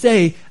what they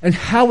say and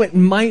how it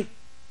might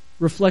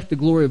reflect the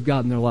glory of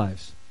God in their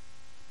lives.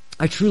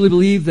 I truly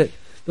believe that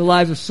the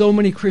lives of so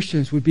many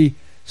Christians would be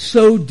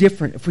so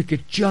different if we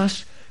could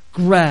just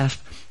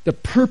grasp the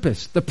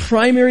purpose. The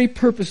primary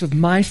purpose of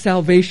my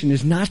salvation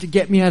is not to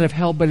get me out of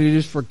hell, but it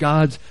is for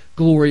God's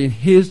glory and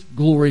His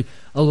glory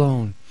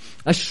alone.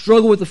 I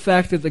struggle with the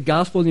fact that the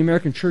gospel in the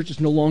American church is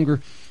no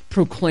longer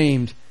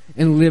proclaimed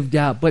and lived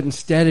out, but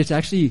instead it's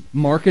actually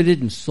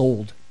marketed and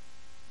sold.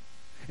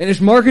 And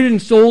it's marketed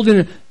and sold in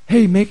a,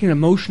 hey, make an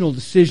emotional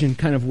decision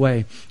kind of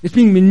way. It's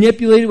being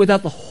manipulated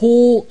without the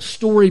whole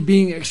story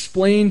being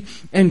explained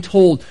and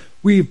told.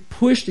 We've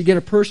pushed to get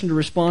a person to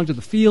respond to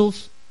the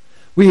feels.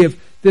 We have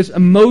this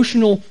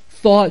emotional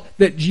thought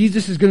that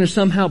Jesus is going to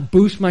somehow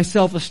boost my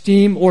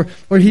self-esteem or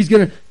He's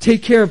going to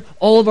take care of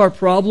all of our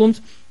problems.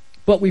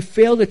 But we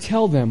fail to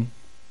tell them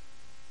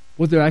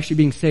what they're actually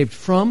being saved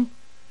from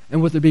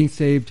and what they're being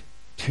saved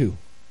to.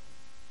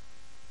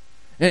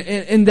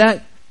 And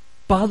that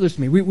bothers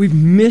me. We've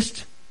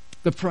missed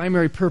the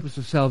primary purpose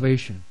of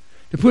salvation.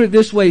 To put it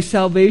this way,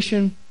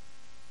 salvation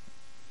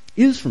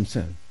is from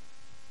sin.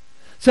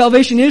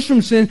 Salvation is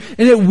from sin,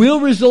 and it will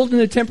result in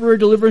a temporary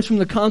deliverance from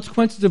the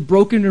consequences of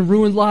broken and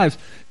ruined lives.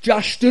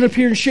 Josh stood up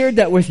here and shared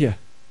that with you.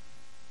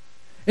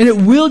 And it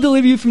will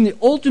deliver you from the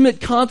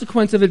ultimate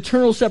consequence of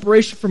eternal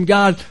separation from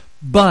God,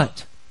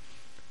 but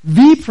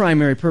the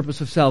primary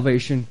purpose of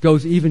salvation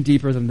goes even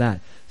deeper than that.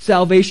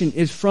 Salvation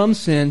is from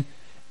sin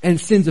and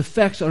sin's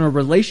effects on our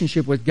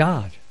relationship with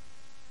God.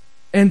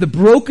 And the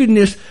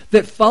brokenness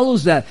that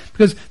follows that,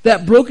 because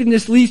that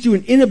brokenness leads to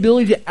an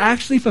inability to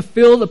actually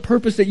fulfill the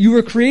purpose that you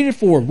were created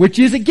for, which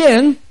is,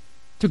 again,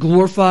 to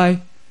glorify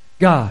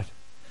God.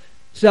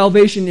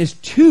 Salvation is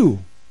to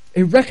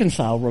a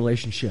reconciled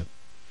relationship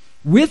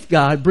with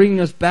God,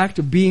 bringing us back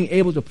to being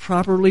able to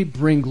properly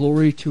bring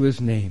glory to His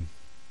name.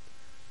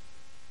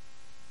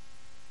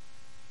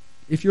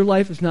 If your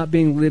life is not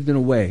being lived in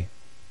a way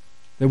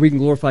that we can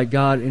glorify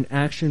God in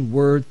action,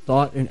 word,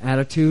 thought, and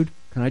attitude,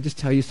 can I just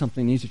tell you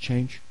something needs to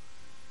change?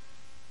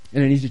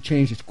 And it needs to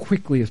change as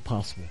quickly as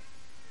possible.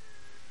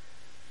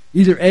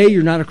 Either A,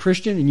 you're not a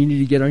Christian and you need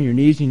to get on your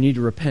knees and you need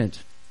to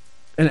repent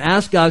and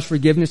ask God's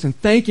forgiveness and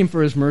thank Him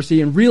for His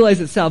mercy and realize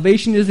that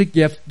salvation is a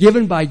gift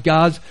given by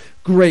God's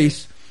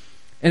grace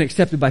and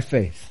accepted by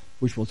faith,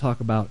 which we'll talk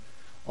about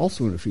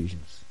also in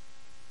Ephesians.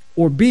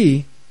 Or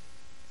B,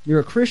 you're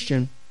a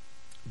Christian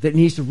that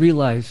needs to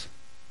realize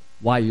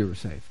why you were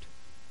saved.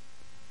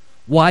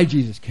 Why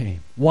Jesus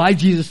came, why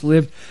Jesus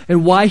lived,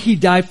 and why He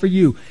died for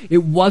you. It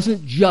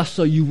wasn't just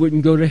so you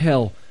wouldn't go to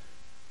hell,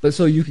 but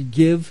so you could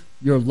give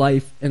your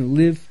life and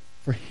live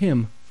for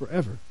Him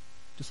forever.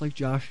 Just like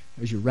Josh,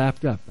 as you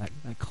wrapped up,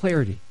 that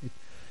clarity.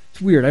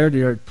 It's weird. I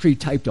already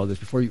pre-typed all this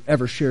before you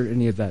ever shared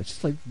any of that. It's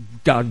just like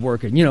God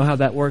working. You know how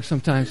that works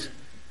sometimes?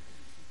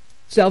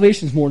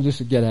 Salvation is more than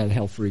just a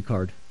get-out-of-hell-free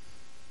card.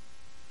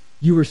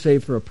 You were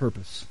saved for a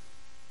purpose.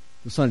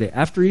 The Sunday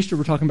after Easter,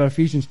 we're talking about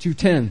Ephesians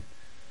 2:10.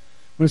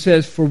 When it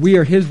says, for we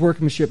are His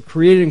workmanship,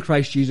 created in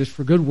Christ Jesus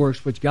for good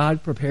works, which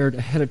God prepared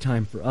ahead of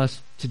time for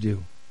us to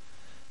do.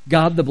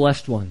 God, the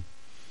blessed one,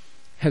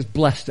 has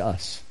blessed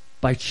us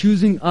by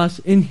choosing us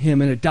in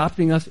Him and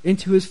adopting us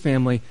into His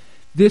family.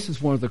 This is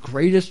one of the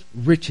greatest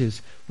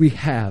riches we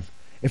have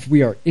if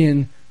we are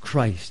in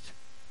Christ.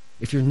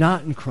 If you're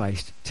not in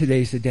Christ,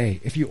 today's the day.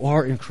 If you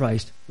are in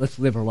Christ, let's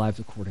live our lives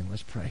accordingly.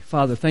 Let's pray.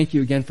 Father, thank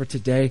you again for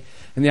today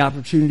and the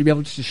opportunity to be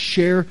able to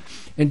share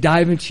and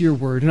dive into your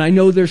word. And I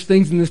know there's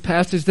things in this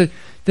passage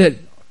that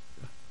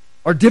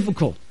are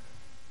difficult.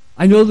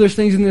 I know there's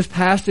things in this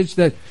passage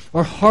that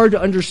are hard to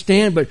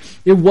understand, but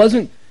it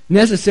wasn't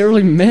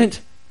necessarily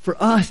meant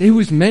for us. It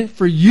was meant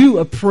for you,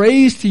 a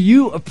praise to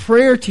you, a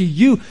prayer to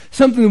you,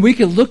 something that we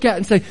can look at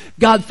and say,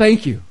 God,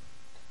 thank you.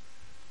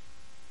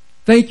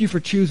 Thank you for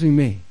choosing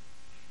me.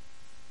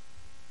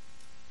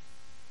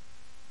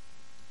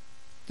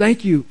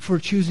 Thank you for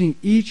choosing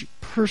each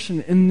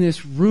person in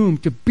this room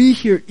to be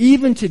here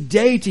even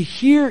today to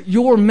hear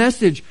your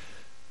message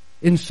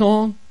in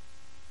song,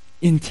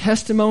 in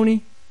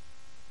testimony,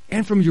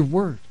 and from your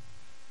word.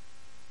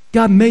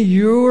 God, may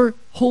your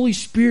Holy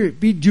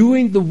Spirit be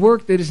doing the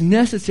work that is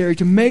necessary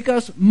to make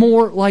us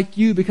more like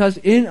you, because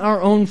in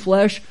our own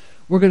flesh,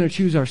 we're going to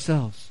choose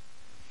ourselves.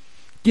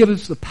 Give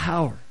us the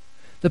power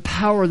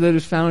that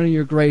is found in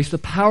your grace, the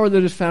power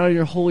that is found in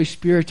your Holy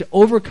Spirit to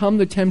overcome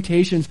the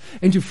temptations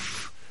and to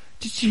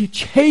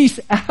chase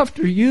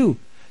after you,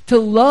 to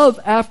love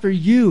after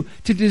you,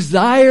 to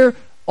desire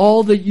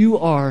all that you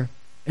are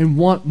and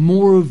want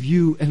more of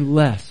you and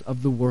less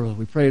of the world.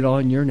 We pray it all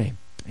in your name.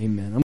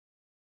 Amen.